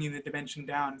like bringing the dimension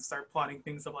down and start plotting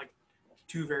things of like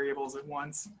 2 variables at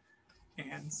once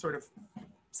and sort of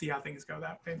see how things go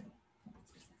that way.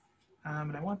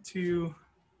 And I want to,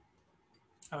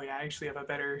 oh yeah, I actually have a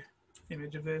better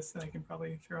image of this that I can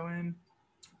probably throw in.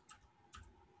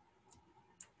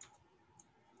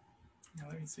 Yeah,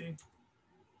 let me see.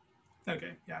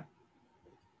 Okay, yeah.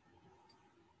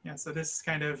 Yeah, so this is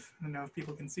kind of, I don't know if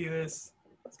people can see this.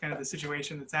 It's kind of the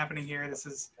situation that's happening here. This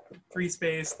is free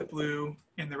space. The blue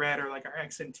and the red are like our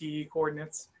x and t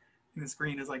coordinates. And this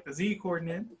green is like the z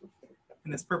coordinate.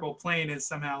 And this purple plane is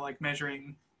somehow like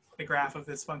measuring the graph of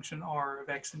this function r of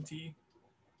x and t.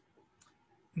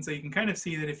 And so you can kind of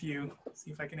see that if you, see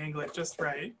if I can angle it just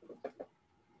right,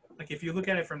 like if you look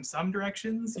at it from some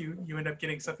directions, you end up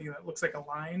getting something that looks like a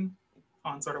line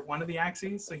on sort of one of the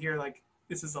axes. So here, like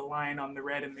this is a line on the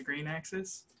red and the green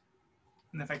axis.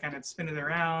 And if I kind of spin it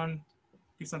around,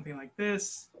 do something like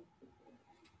this,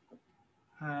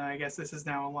 I guess this is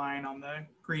now a line on the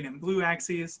green and blue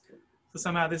axes. So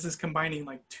somehow this is combining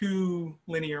like 2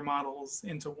 linear models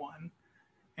into one,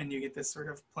 and you get this sort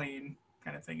of plane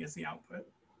kind of thing as the output.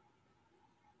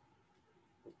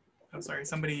 Oh, sorry,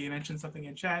 somebody mentioned something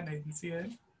in chat and I didn't see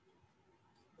it.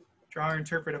 Draw or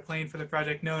interpret a plane for the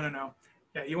project. No.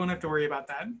 Yeah, you won't have to worry about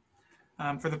that.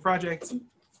 For the project,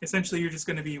 essentially you're just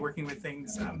going to be working with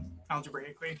things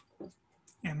algebraically.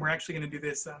 And we're actually going to do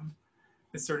this,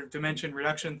 this sort of dimension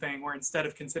reduction thing where instead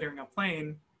of considering a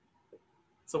plane,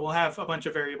 so we'll have a bunch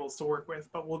of variables to work with,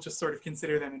 but we'll just sort of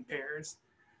consider them in pairs.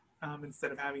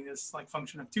 Instead of having this like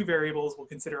function of 2 variables, we'll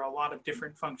consider a lot of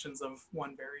different functions of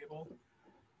 1 variable.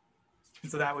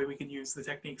 And so that way we can use the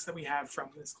techniques that we have from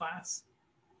this class.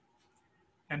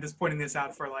 I'm just pointing this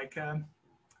out for like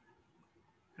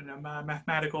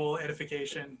mathematical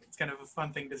edification. It's kind of a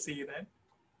fun thing to see that,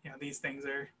 you know, these things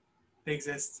they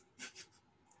exist.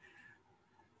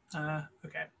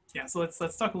 Okay, yeah. So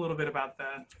let's talk a little bit about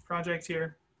the project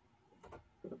here.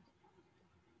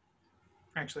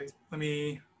 Actually, let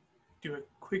me do a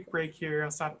quick break here.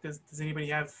 I'll stop. Does anybody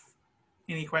have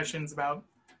any questions about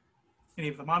any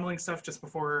of the modeling stuff just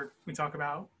before we talk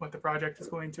about what the project is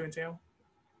going to entail?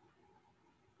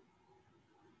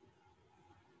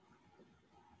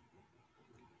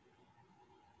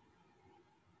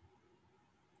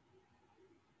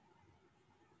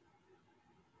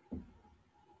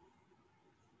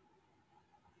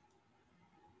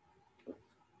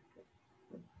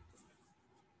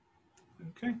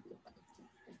 Okay.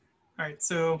 All right,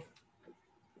 so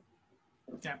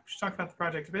yeah, we should talk about the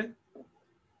project a bit.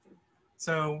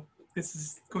 So this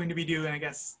is going to be due in, I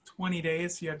guess, 20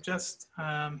 days. You have just,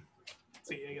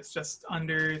 see, I guess just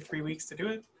under 3 weeks to do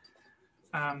it.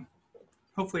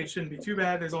 Hopefully it shouldn't be too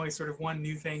bad. There's only sort of one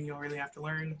new thing you'll really have to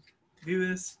learn to do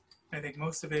this. I think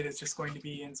most of it is just going to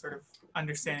be in sort of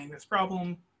understanding this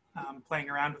problem, playing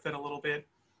around with it a little bit,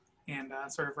 and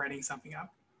sort of writing something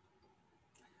up.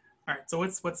 All right, so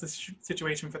what's the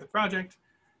situation for the project?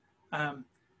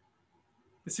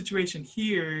 The situation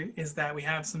here is that we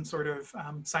have some sort of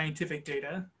scientific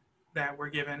data that we're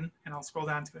given, and I'll scroll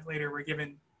down to it later. We're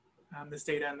given this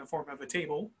data in the form of a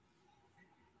table.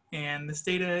 And this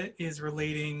data is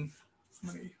relating,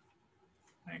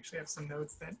 I actually have some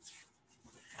notes that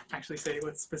actually say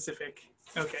what's specific.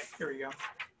 Okay, here we go.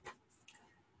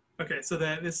 Okay, so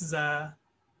this is a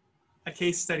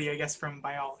case study, I guess, from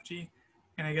biology.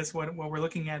 And I guess what we're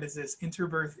looking at is this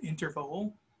interbirth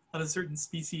interval of a certain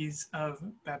species of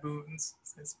baboons.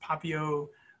 So it's Papio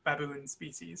baboon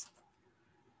species.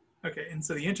 Okay, and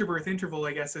so the interbirth interval,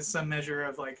 I guess, is some measure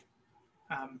of like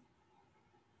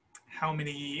how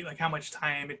much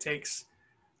time it takes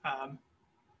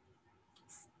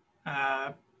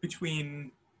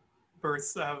between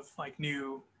births of like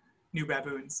new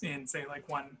baboons in, say, like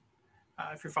one,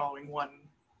 if you're following one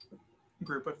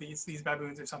group of these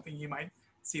baboons or something, you might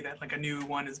see that like a new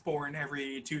one is born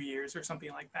every 2 years or something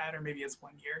like that, or maybe it's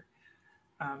 1 year.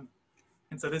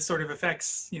 And so this sort of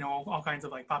affects, all kinds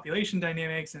of like population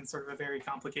dynamics and sort of a very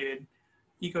complicated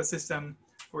ecosystem.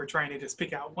 We're trying to just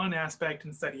pick out one aspect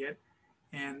and study it,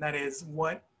 and that is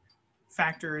what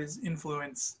factors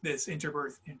influence this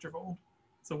interbirth interval.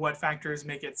 So what factors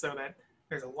make it so that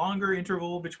there's a longer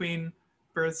interval between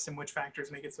births, and which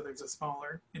factors make it so there's a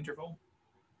smaller interval.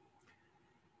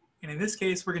 And in this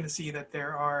case, we're going to see that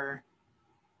there are,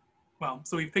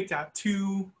 so we've picked out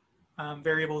two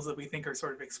variables that we think are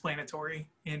sort of explanatory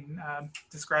in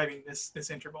describing this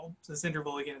interval. So this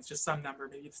interval, again, is just some number.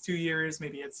 Maybe it's 2 years,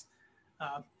 maybe it's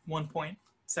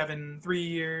 1.73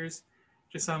 years,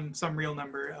 just some real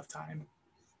number of time.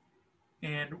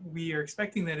 And we are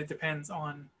expecting that it depends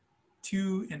on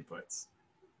two inputs.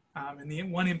 And the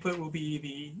one input will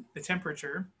be the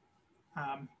temperature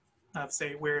of,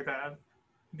 say, where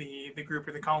the group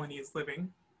or the colony is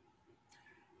living.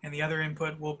 And the other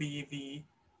input will be the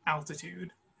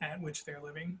altitude at which they're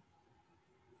living.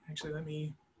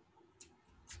 Actually,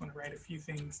 just want to write a few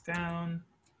things down.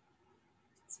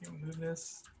 Let's see, I'll move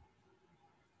this.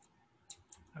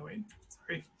 Oh wait,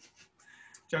 sorry.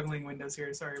 Juggling windows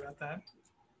here, sorry about that.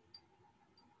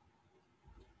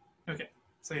 Okay,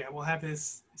 so yeah, we'll have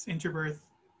this interbirth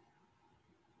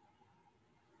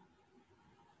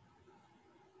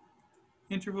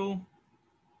interval.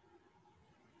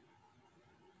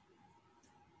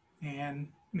 And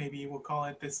maybe we'll call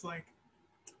it this like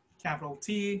capital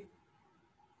T.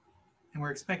 And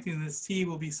we're expecting this T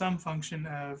will be some function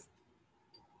of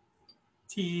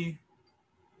T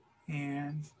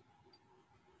and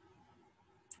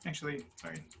actually,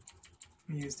 sorry,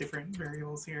 I'm gonna use different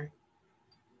variables here.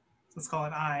 So let's call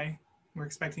it I. We're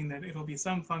expecting that it'll be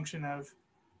some function of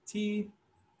T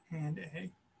and A.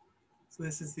 So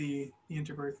this is the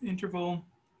interbirth interval.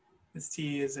 This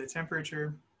T is a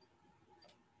temperature.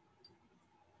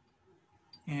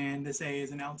 And this A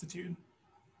is an altitude.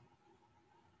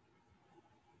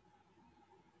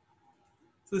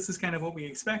 So this is kind of what we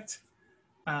expect.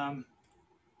 And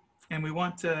we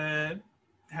want to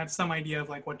have some idea of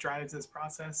like what drives this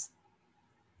process.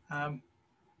 And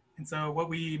so what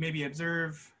we maybe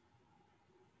observe,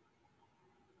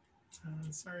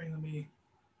 sorry, let me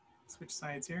switch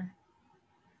sides here.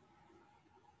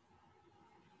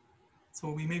 So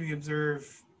what we maybe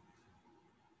observe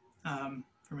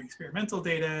from experimental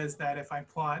data is that if I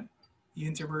plot the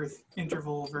interbirth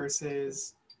interval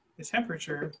versus the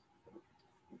temperature,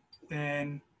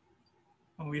 then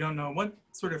we don't know what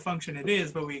sort of function it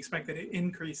is, but we expect that it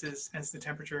increases as the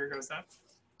temperature goes up.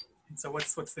 And so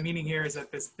what's the meaning here is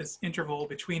that this interval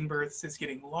between births is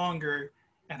getting longer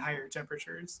at higher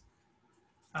temperatures.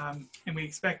 And we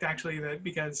expect actually that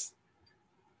because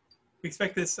this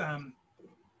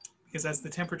because as the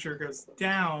temperature goes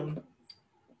down,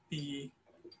 wait,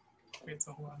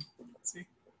 so hold on, let's see.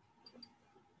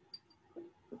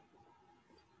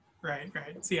 Right.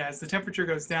 So yeah, as the temperature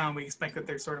goes down, we expect that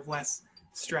there's sort of less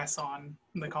stress on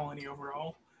the colony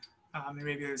overall. And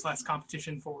maybe there's less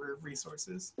competition for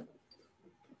resources.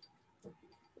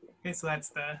 Okay, so that's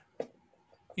the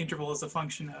interval as a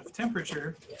function of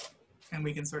temperature. And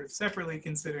we can sort of separately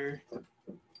consider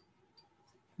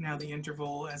now the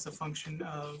interval as a function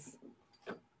of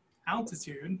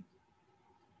altitude.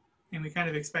 And we kind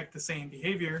of expect the same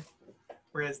behavior,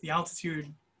 whereas the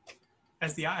altitude,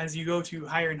 as you go to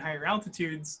higher and higher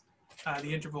altitudes,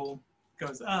 the interval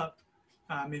goes up,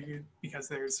 maybe because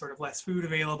there's sort of less food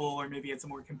available, or maybe it's a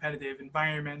more competitive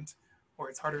environment, or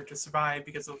it's harder to survive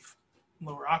because of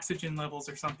lower oxygen levels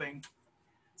or something.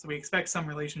 So we expect some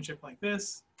relationship like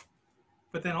this,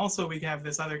 but then also we have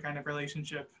this other kind of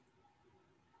relationship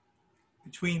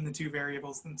between the two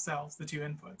variables themselves, the two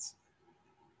inputs.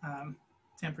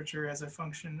 Temperature as a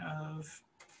function of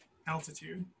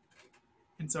altitude.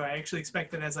 And so I actually expect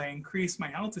that as I increase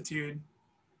my altitude,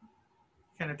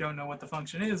 kind of don't know what the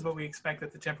function is, but we expect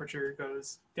that the temperature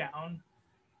goes down.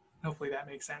 Hopefully that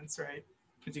makes sense, right?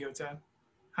 As you go to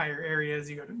higher areas,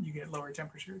 you get lower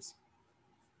temperatures.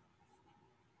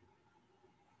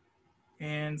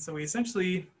 And so we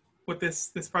essentially, what this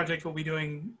project will be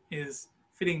doing is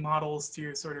fitting models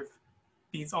to sort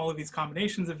of all of these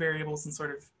combinations of variables and sort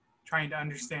of trying to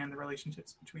understand the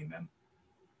relationships between them.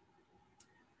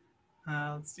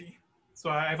 Let's see. So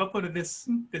I've uploaded this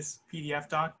PDF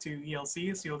doc to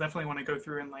ELC, so you'll definitely want to go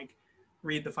through and like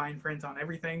read the fine print on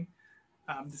everything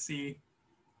to see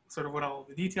sort of what all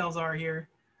the details are here.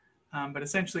 But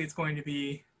essentially it's going to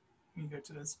be, let me go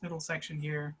to this middle section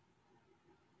here.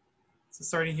 So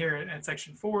starting here at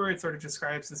section 4, it sort of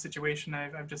describes the situation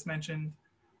I've just mentioned.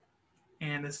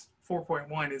 And this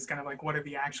 4.1 is kind of like what are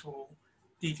the actual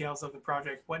details of the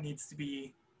project, what needs to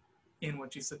be in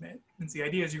what you submit. And so the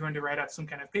idea is you're going to write up some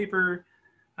kind of paper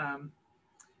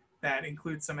that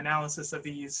includes some analysis of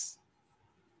these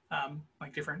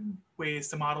like different ways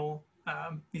to model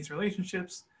these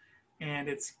relationships. And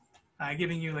it's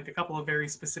giving you like a couple of very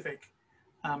specific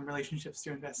relationships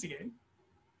to investigate.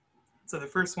 So the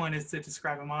first one is to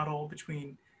describe a model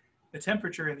between the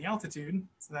temperature and the altitude.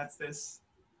 So that's this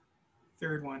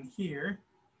third one here.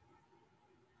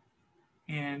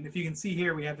 And if you can see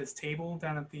here, we have this table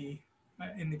down at the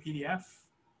in the PDF.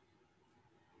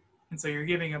 And so you're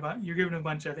given a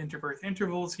bunch of interbirth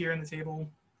intervals here in the table,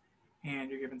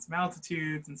 and you're given some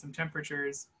altitudes and some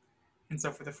temperatures. And so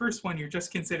for the first one, you're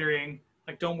just considering,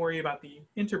 like, don't worry about the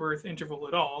interbirth interval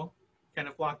at all, kind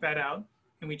of block that out.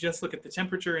 And we just look at the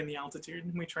temperature and the altitude,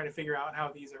 and we try to figure out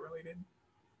how these are related.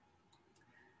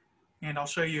 And I'll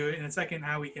show you in a second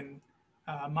how we can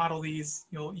model these.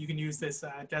 You can use this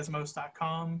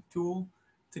Desmos.com tool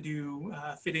to do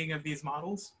fitting of these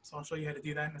models. So I'll show you how to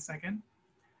do that in a second.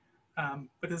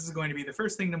 But this is going to be the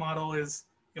first thing to model is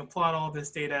you'll plot all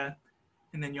this data,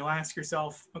 and then you'll ask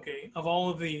yourself, okay, of all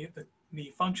of the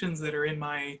functions that are in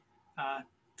my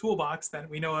toolbox that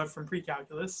we know of from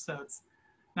pre-calculus, so it's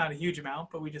not a huge amount,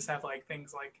 but we just have like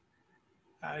things like,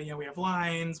 we have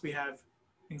lines, we have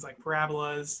things like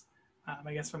parabolas.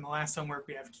 I guess from the last homework,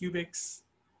 we have cubics,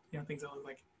 things that look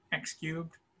like x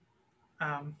cubed.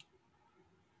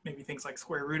 Maybe things like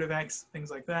square root of x, things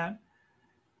like that.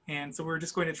 And so we're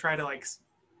just going to try to like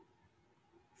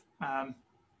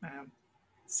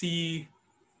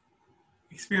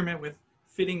experiment with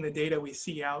fitting the data we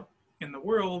see out in the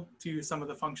world to some of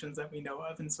the functions that we know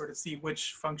of and sort of see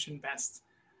which function best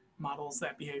models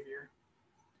that behavior.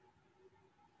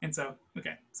 And so,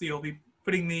 okay, so you'll be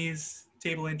putting these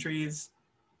table entries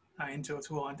into a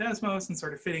tool on Desmos and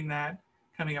sort of fitting that,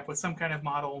 coming up with some kind of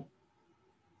model.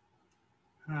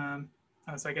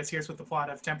 So I guess here's what the plot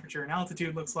of temperature and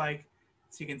altitude looks like.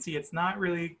 So you can see it's not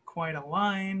really quite a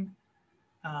line,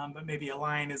 but maybe a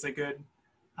line is a good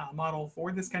model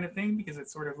for this kind of thing because it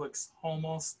sort of looks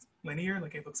almost linear,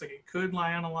 like it looks like it could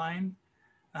lie on a line,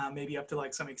 maybe up to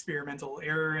like some experimental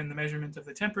error in the measurement of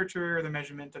the temperature or the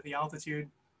measurement of the altitude.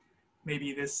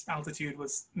 Maybe this altitude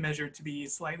was measured to be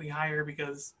slightly higher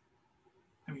because,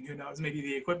 I mean, who knows, maybe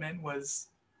the equipment was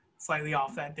slightly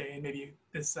off that day, and maybe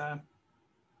this,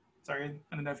 sorry,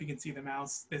 I don't know if you can see the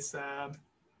mouse, this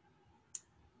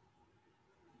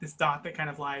this dot that kind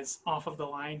of lies off of the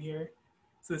line here.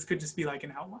 So this could just be like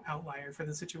an outlier for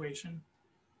the situation.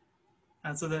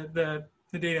 And so the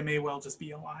data may well just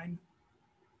be a line.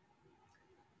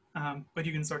 But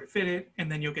you can sort of fit it,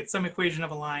 and then you'll get some equation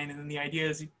of a line, and then the idea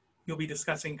is you'll be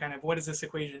discussing kind of what does this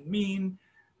equation mean?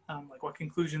 Like what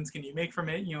conclusions can you make from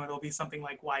it? It'll be something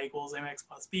like y equals mx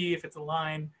plus b if it's a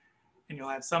line, and you'll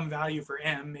have some value for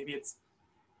m. Maybe it's,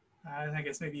 I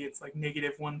guess maybe it's like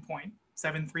negative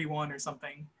 1.731 or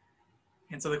something.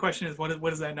 And so the question is, what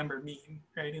does that number mean,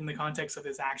 right? In the context of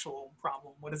this actual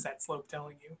problem, what is that slope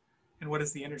telling you? And what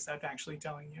is the intercept actually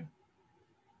telling you?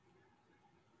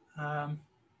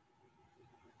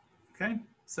 Okay,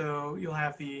 so you'll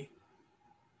have the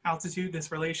altitude,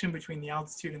 this relation between the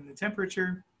altitude and the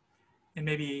temperature. And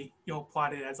maybe you'll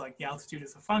plot it as like the altitude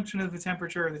is a function of the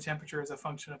temperature, or the temperature is a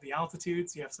function of the altitude.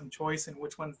 So you have some choice in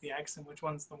which one's the x and which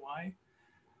one's the y.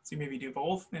 So you maybe do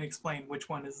both and explain which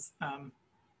one is,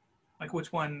 like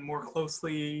which one more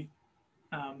closely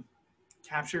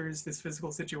captures this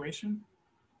physical situation.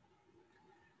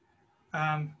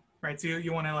 Right, so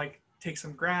you want to like take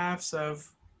some graphs of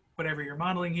whatever you're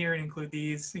modeling here and include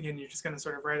these. Again, you're just going to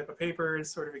sort of write up a paper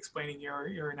sort of explaining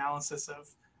your analysis of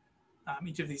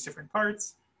each of these different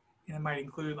parts. And it might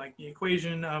include like the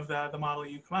equation of the model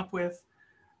you come up with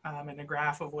and a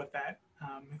graph of what that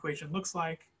equation looks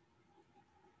like.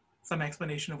 Some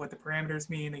explanation of what the parameters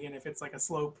mean. Again, if it's like a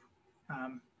slope,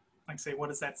 like say, what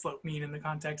does that slope mean in the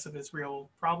context of this real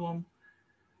problem?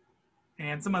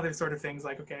 And some other sort of things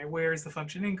like, okay, where is the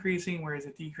function increasing? Where is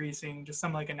it decreasing? Just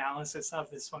some like analysis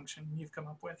of this function you've come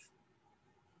up with.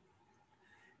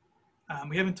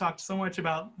 We haven't talked so much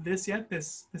about this yet.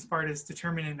 This part is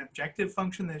determine an objective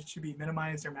function that should be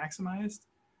minimized or maximized.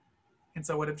 And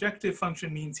so what objective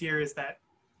function means here is that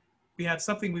we have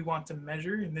something we want to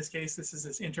measure. In this case, this is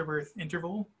this interbirth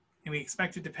interval, and we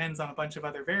expect it depends on a bunch of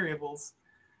other variables.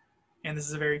 And this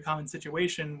is a very common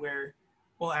situation where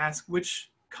we'll ask which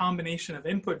combination of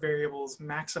input variables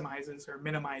maximizes or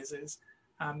minimizes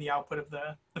the output of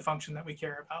the function that we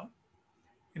care about.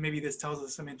 And maybe this tells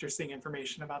us some interesting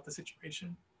information about the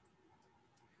situation.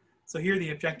 So here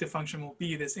the objective function will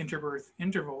be this interbirth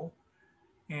interval,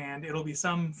 and it'll be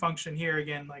some function here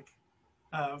again, like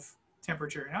of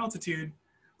temperature and altitude,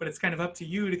 but it's kind of up to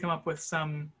you to come up with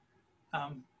some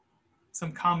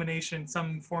combination,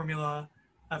 some formula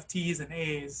of T's and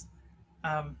A's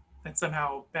that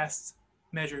somehow best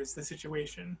measures the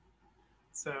situation.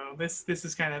 So this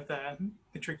is kind of the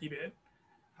tricky bit.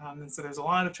 And so there's a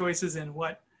lot of choices in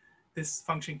what this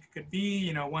function could be.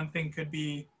 You know, one thing could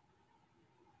be,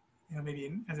 you know,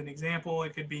 maybe as an example,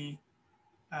 it could be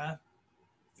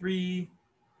 3,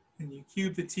 and you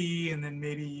cube the t, and then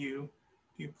maybe you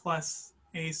do plus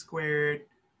a squared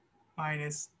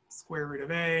minus square root of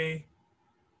a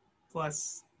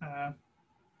plus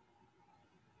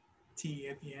t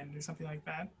at the end or something like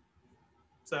that.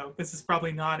 So this is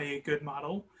probably not a good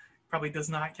model, probably does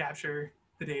not capture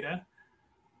the data.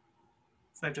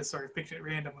 So I just sort of picked it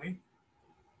randomly.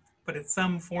 But it's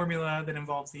some formula that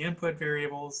involves the input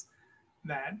variables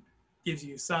that gives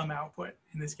you some output,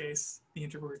 in this case, the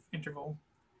interval.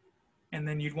 And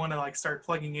then you'd want to like start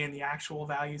plugging in the actual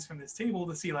values from this table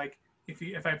to see like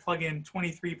if I plug in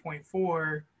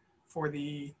 23.4 for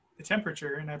the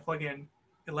temperature and I plug in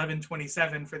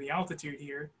 1127 for the altitude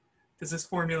here, does this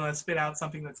formula spit out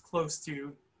something that's close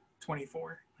to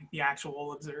 24, like the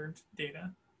actual observed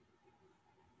data?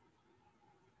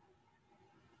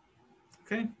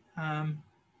 Okay,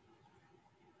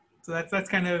 so that's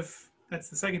kind of, that's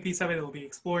the second piece of it. It'll be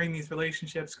exploring these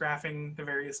relationships, graphing the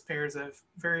various pairs of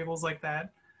variables like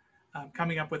that,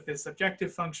 coming up with this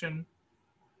objective function,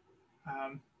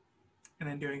 and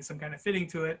then doing some kind of fitting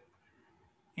to it.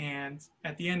 And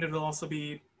at the end, it'll also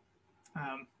be,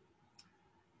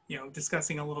 you know,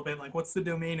 discussing a little bit like what's the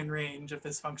domain and range of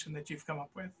this function that you've come up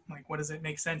with? Like, what does it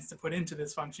make sense to put into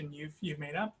this function you've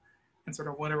made up? And sort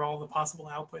of what are all the possible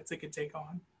outputs it could take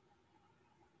on?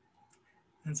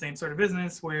 And same sort of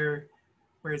business, where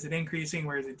is it increasing?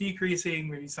 Where is it decreasing?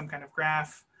 Maybe some kind of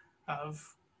graph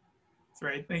of,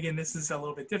 right? Again, this is a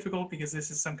little bit difficult because this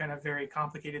is some kind of very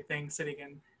complicated thing sitting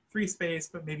in free space,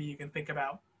 but maybe you can think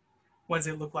about what does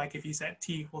it look like if you set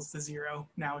t equals to 0?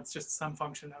 Now it's just some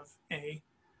function of a.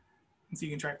 And so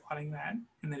you can try plotting that.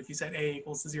 And then if you set a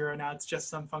equals to 0, now it's just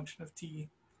some function of t.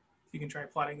 You can try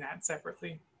plotting that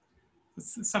separately.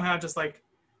 It's somehow just like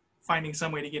finding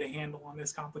some way to get a handle on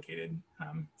this complicated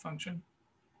function.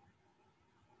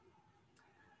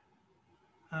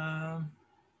 Yeah,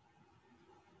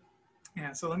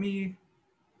 so let me,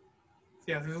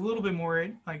 yeah, there's a little bit more,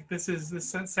 like this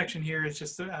section here is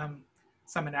just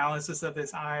some analysis of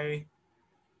this I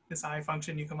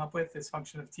function you come up with, this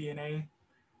function of t and a.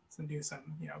 So do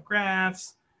some, you know,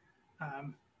 graphs,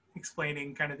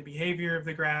 explaining kind of the behavior of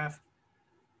the graph,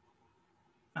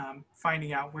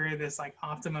 finding out where this like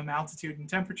optimum altitude and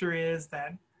temperature is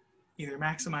that either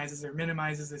maximizes or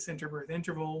minimizes this interbirth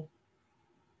interval.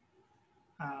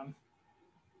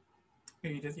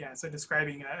 Maybe just, yeah, so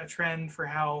describing a trend for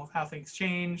how things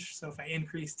change. So if I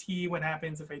increase t, what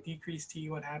happens? If I decrease t,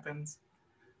 what happens?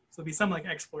 So it'll be some like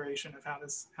exploration of how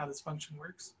this function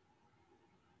works.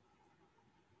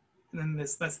 And then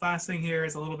this last thing here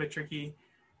is a little bit tricky.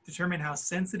 Determine how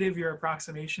sensitive your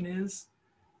approximation is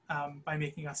by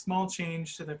making a small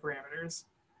change to the parameters.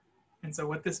 And so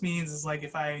what this means is like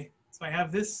if I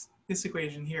have this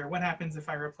equation here, what happens if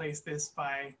I replace this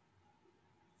by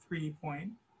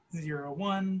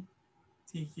 3.01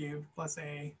 t cubed plus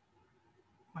a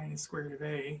minus square root of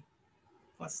a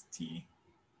plus t.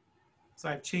 So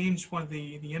I've changed one of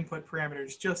the input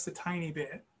parameters just a tiny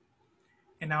bit.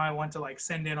 And now I want to like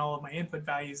send in all of my input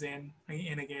values in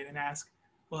again and ask,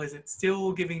 well, is it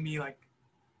still giving me like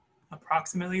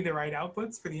approximately the right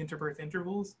outputs for the interbirth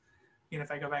intervals? And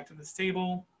if I go back to this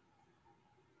table,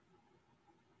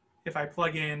 if I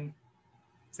plug in,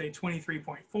 say,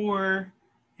 23.4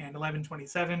 and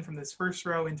 1127 from this first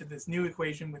row into this new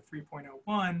equation with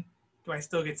 3.01, do I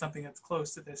still get something that's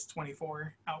close to this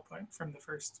 24 output from the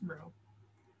first row?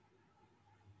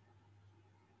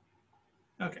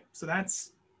 Okay, so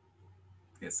that's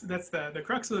the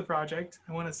crux of the project.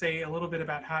 I want to say a little bit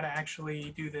about how to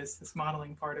actually do this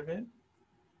modeling part of it.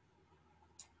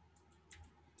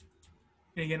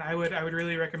 And again, I would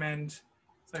really recommend,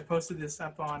 so I posted this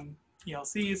up on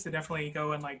ELC, so definitely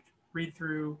go and like read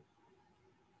through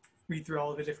all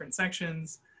of the different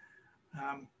sections.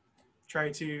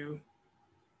 Try to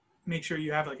make sure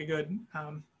you have like a good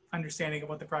understanding of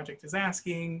what the project is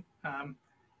asking.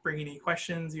 Bring any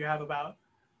questions you have about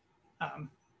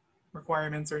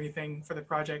requirements or anything for the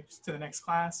project to the next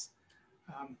class.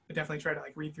 But definitely try to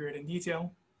like read through it in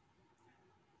detail.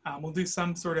 We'll do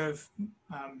some sort of,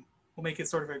 we'll make it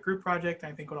sort of a group project.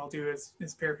 I think what I'll do is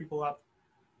pair people up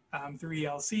through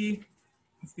ELC.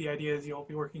 The idea is you'll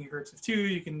be working in groups of 2.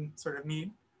 You can sort of meet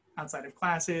outside of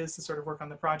classes to sort of work on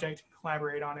the project,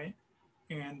 collaborate on it,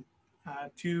 and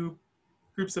two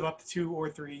groups of up to 2 or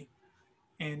 3,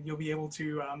 and you'll be able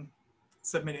to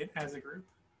submit it as a group.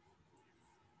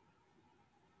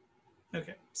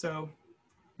 Okay, so I'm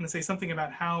going to say something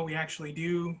about how we actually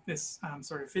do this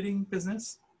sort of fitting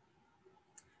business.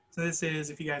 So this is,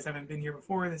 if you guys haven't been here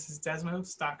before, this is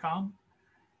desmos.com.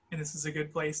 And this is a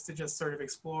good place to just sort of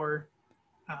explore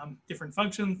different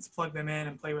functions, plug them in,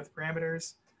 and play with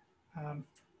parameters. And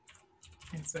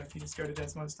so if you just go to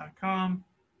desmos.com,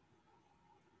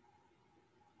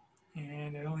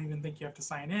 and I don't even think you have to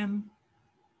sign in.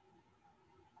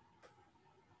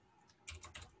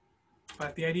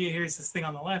 But the idea here is this thing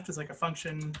on the left is like a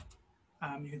function.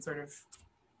 You can sort of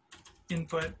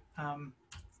input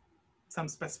some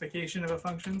specification of a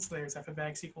function. So there's f of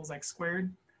x equals x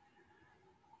squared.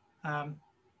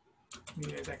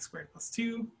 Maybe there's x squared plus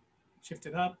 2. Shift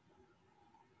it up.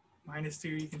 Minus 2,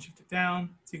 you can shift it down.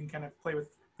 So you can kind of play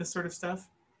with this sort of stuff.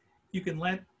 You can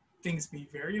let things be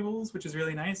variables, which is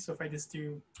really nice. So if I just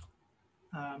do,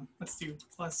 let's do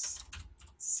plus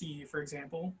c, for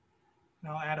example,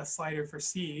 and I'll add a slider for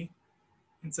c.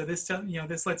 And so this,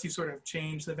 this lets you sort of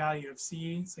change the value of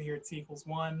c. So here it's c equals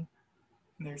 1,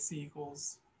 and there's c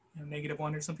equals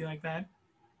 -1 or something like that.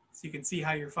 So you can see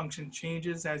how your function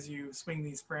changes as you swing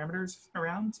these parameters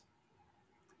around.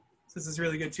 So this is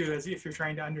really good too, as if you're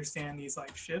trying to understand these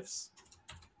like shifts.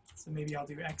 So maybe I'll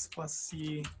do x plus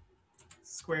c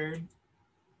squared.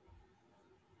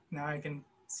 Now I can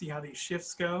see how these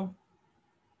shifts go.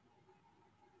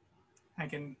 I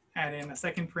can add in a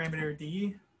second parameter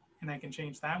d, and I can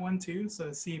change that one too. So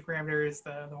the c parameter is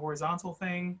the horizontal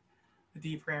thing. The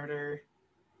d parameter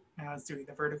now is doing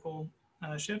the vertical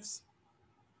shifts.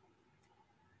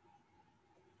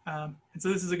 And so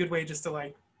this is a good way just to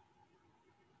like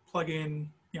plug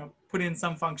in, put in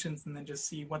some functions and then just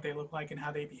see what they look like and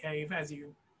how they behave as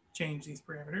you change these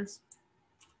parameters.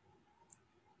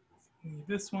 Leave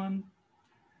this one.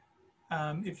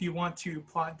 If you want to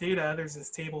plot data, there's this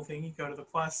table thing. You go to the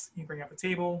plus, you bring up a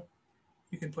table.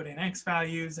 You can put in x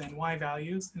values and y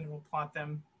values, and it will plot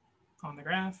them on the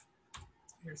graph.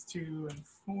 So here's 2 and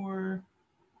 4.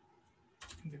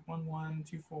 You can do 1, 1,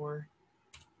 2, 4,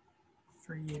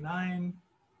 3, 9,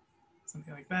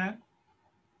 something like that.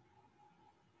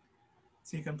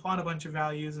 So you can plot a bunch of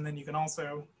values, and then you can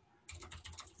also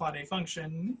plot a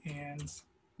function, and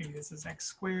maybe this is x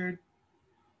squared.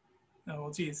 Oh,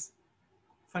 well, geez.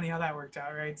 Funny how that worked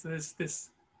out, right? So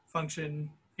this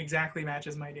function exactly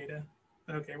matches my data.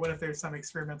 But okay, what if there's some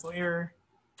experimental error?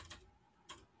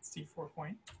 Let's do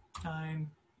 4.9,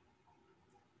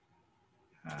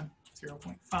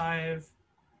 0.5,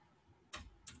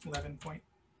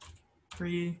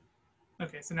 11.3.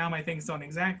 Okay, so now my things don't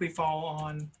exactly fall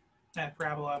on that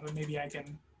parabola, but maybe I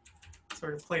can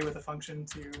sort of play with a function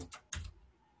to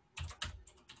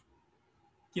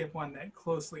get one that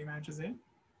closely matches it.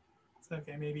 So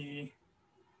okay, maybe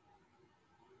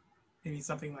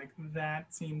something like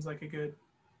that seems like a good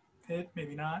fit,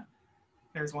 maybe not.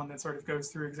 There's one that sort of goes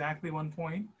through exactly one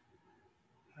point.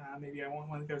 Maybe I want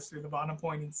one that goes through the bottom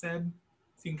point instead.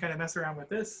 So you can kind of mess around with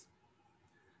this.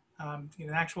 To get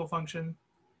an actual function.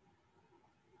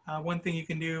 One thing you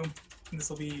can do, and this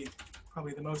will be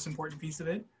probably the most important piece of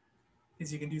it,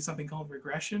 is you can do something called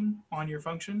regression on your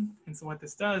function. And so what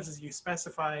this does is you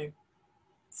specify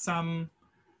some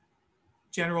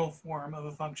general form of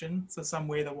a function, so some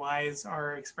way the y's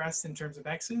are expressed in terms of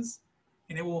x's,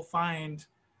 and it will find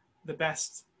the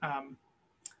best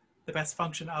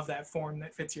function of that form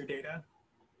that fits your data.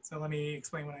 So let me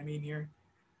explain what I mean here.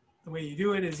 The way you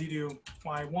do it is you do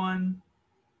y1,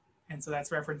 and so that's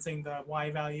referencing the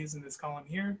y values in this column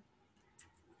here.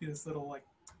 Do this little like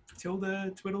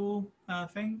tilde twiddle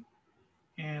thing,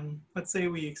 and let's say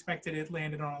we expected it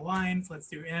landed on a line, so let's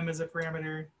do m as a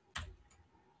parameter,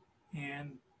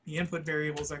 and the input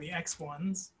variables are the x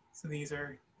ones, so these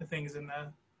are the things in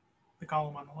the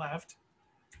column on the left,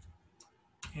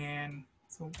 and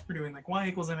so we're doing like y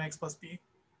equals mx plus b.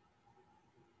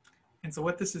 And so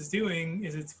what this is doing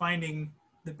is it's finding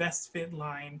the best fit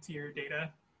line to your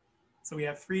data. So we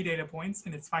have 3 data points,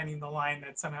 and it's finding the line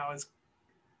that somehow is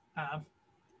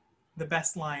the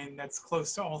best line that's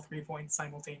close to all 3 points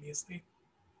simultaneously.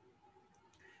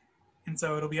 And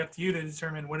so it'll be up to you to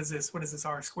determine what does this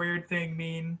r squared thing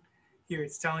mean. Here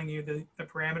it's telling you the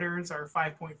parameters are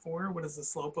 5.4. What does the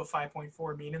slope of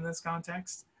 5.4 mean in this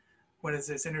context? What does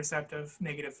this intercept of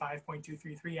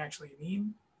 -5.233 actually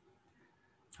mean?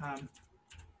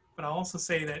 But I'll also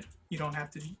say that you don't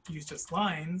have to use just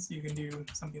lines. You can do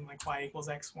something like y equals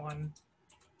x1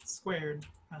 squared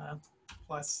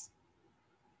plus,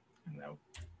 I don't know,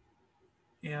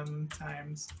 m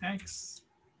times x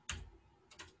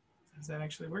Does that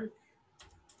actually work?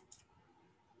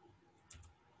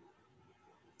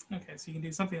 Okay, so you can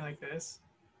do something like this.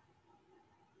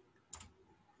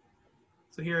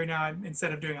 So here now,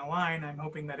 instead of doing a line, I'm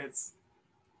hoping that it's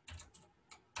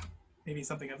maybe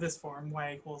something of this form,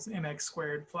 y equals mx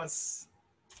squared plus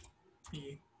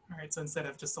b. All right, so instead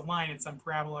of just a line, it's some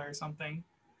parabola or something.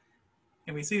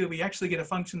 And we see that we actually get a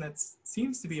function that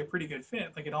seems to be a pretty good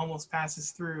fit. Like it almost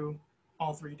passes through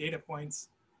all three data points.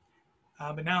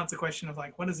 But now it's a question of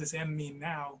like, what does this m mean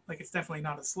now? Like it's definitely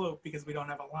not a slope because we don't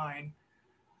have a line.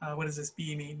 What does this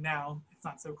b mean now? It's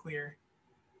not so clear.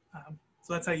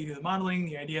 So that's how you do the modeling.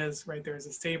 The idea is, right, there's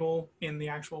this table in the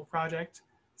actual project.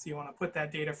 So you want to put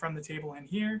that data from the table in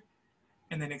here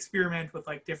and then experiment with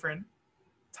like different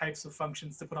types of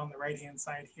functions to put on the right-hand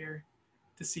side here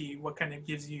to see what kind of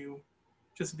gives you,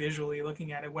 just visually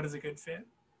looking at it, what is a good fit.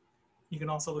 You can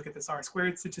also look at this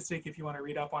R-squared statistic if you want to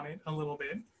read up on it a little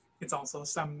bit. It's also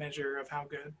some measure of how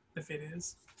good the fit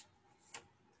is.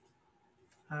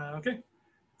 Okay,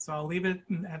 so I'll leave it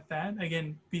at that.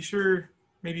 Again, be sure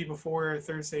maybe before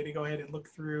Thursday to go ahead and look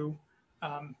through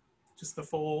just the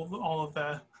full, all of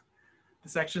the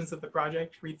sections of the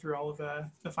project, read through all of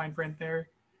the fine print there.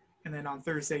 And then on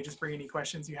Thursday, just bring any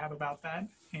questions you have about that.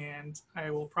 And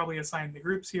I will probably assign the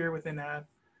groups here within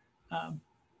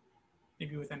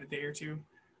maybe within a day or two.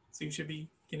 So you should be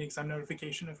getting some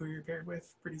notification of who you're paired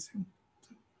with pretty soon.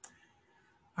 So,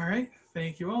 all right,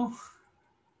 thank you all.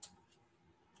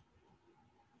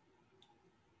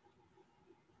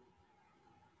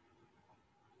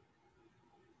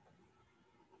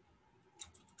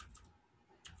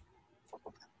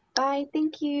 Bye,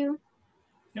 thank you.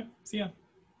 Yep, see ya.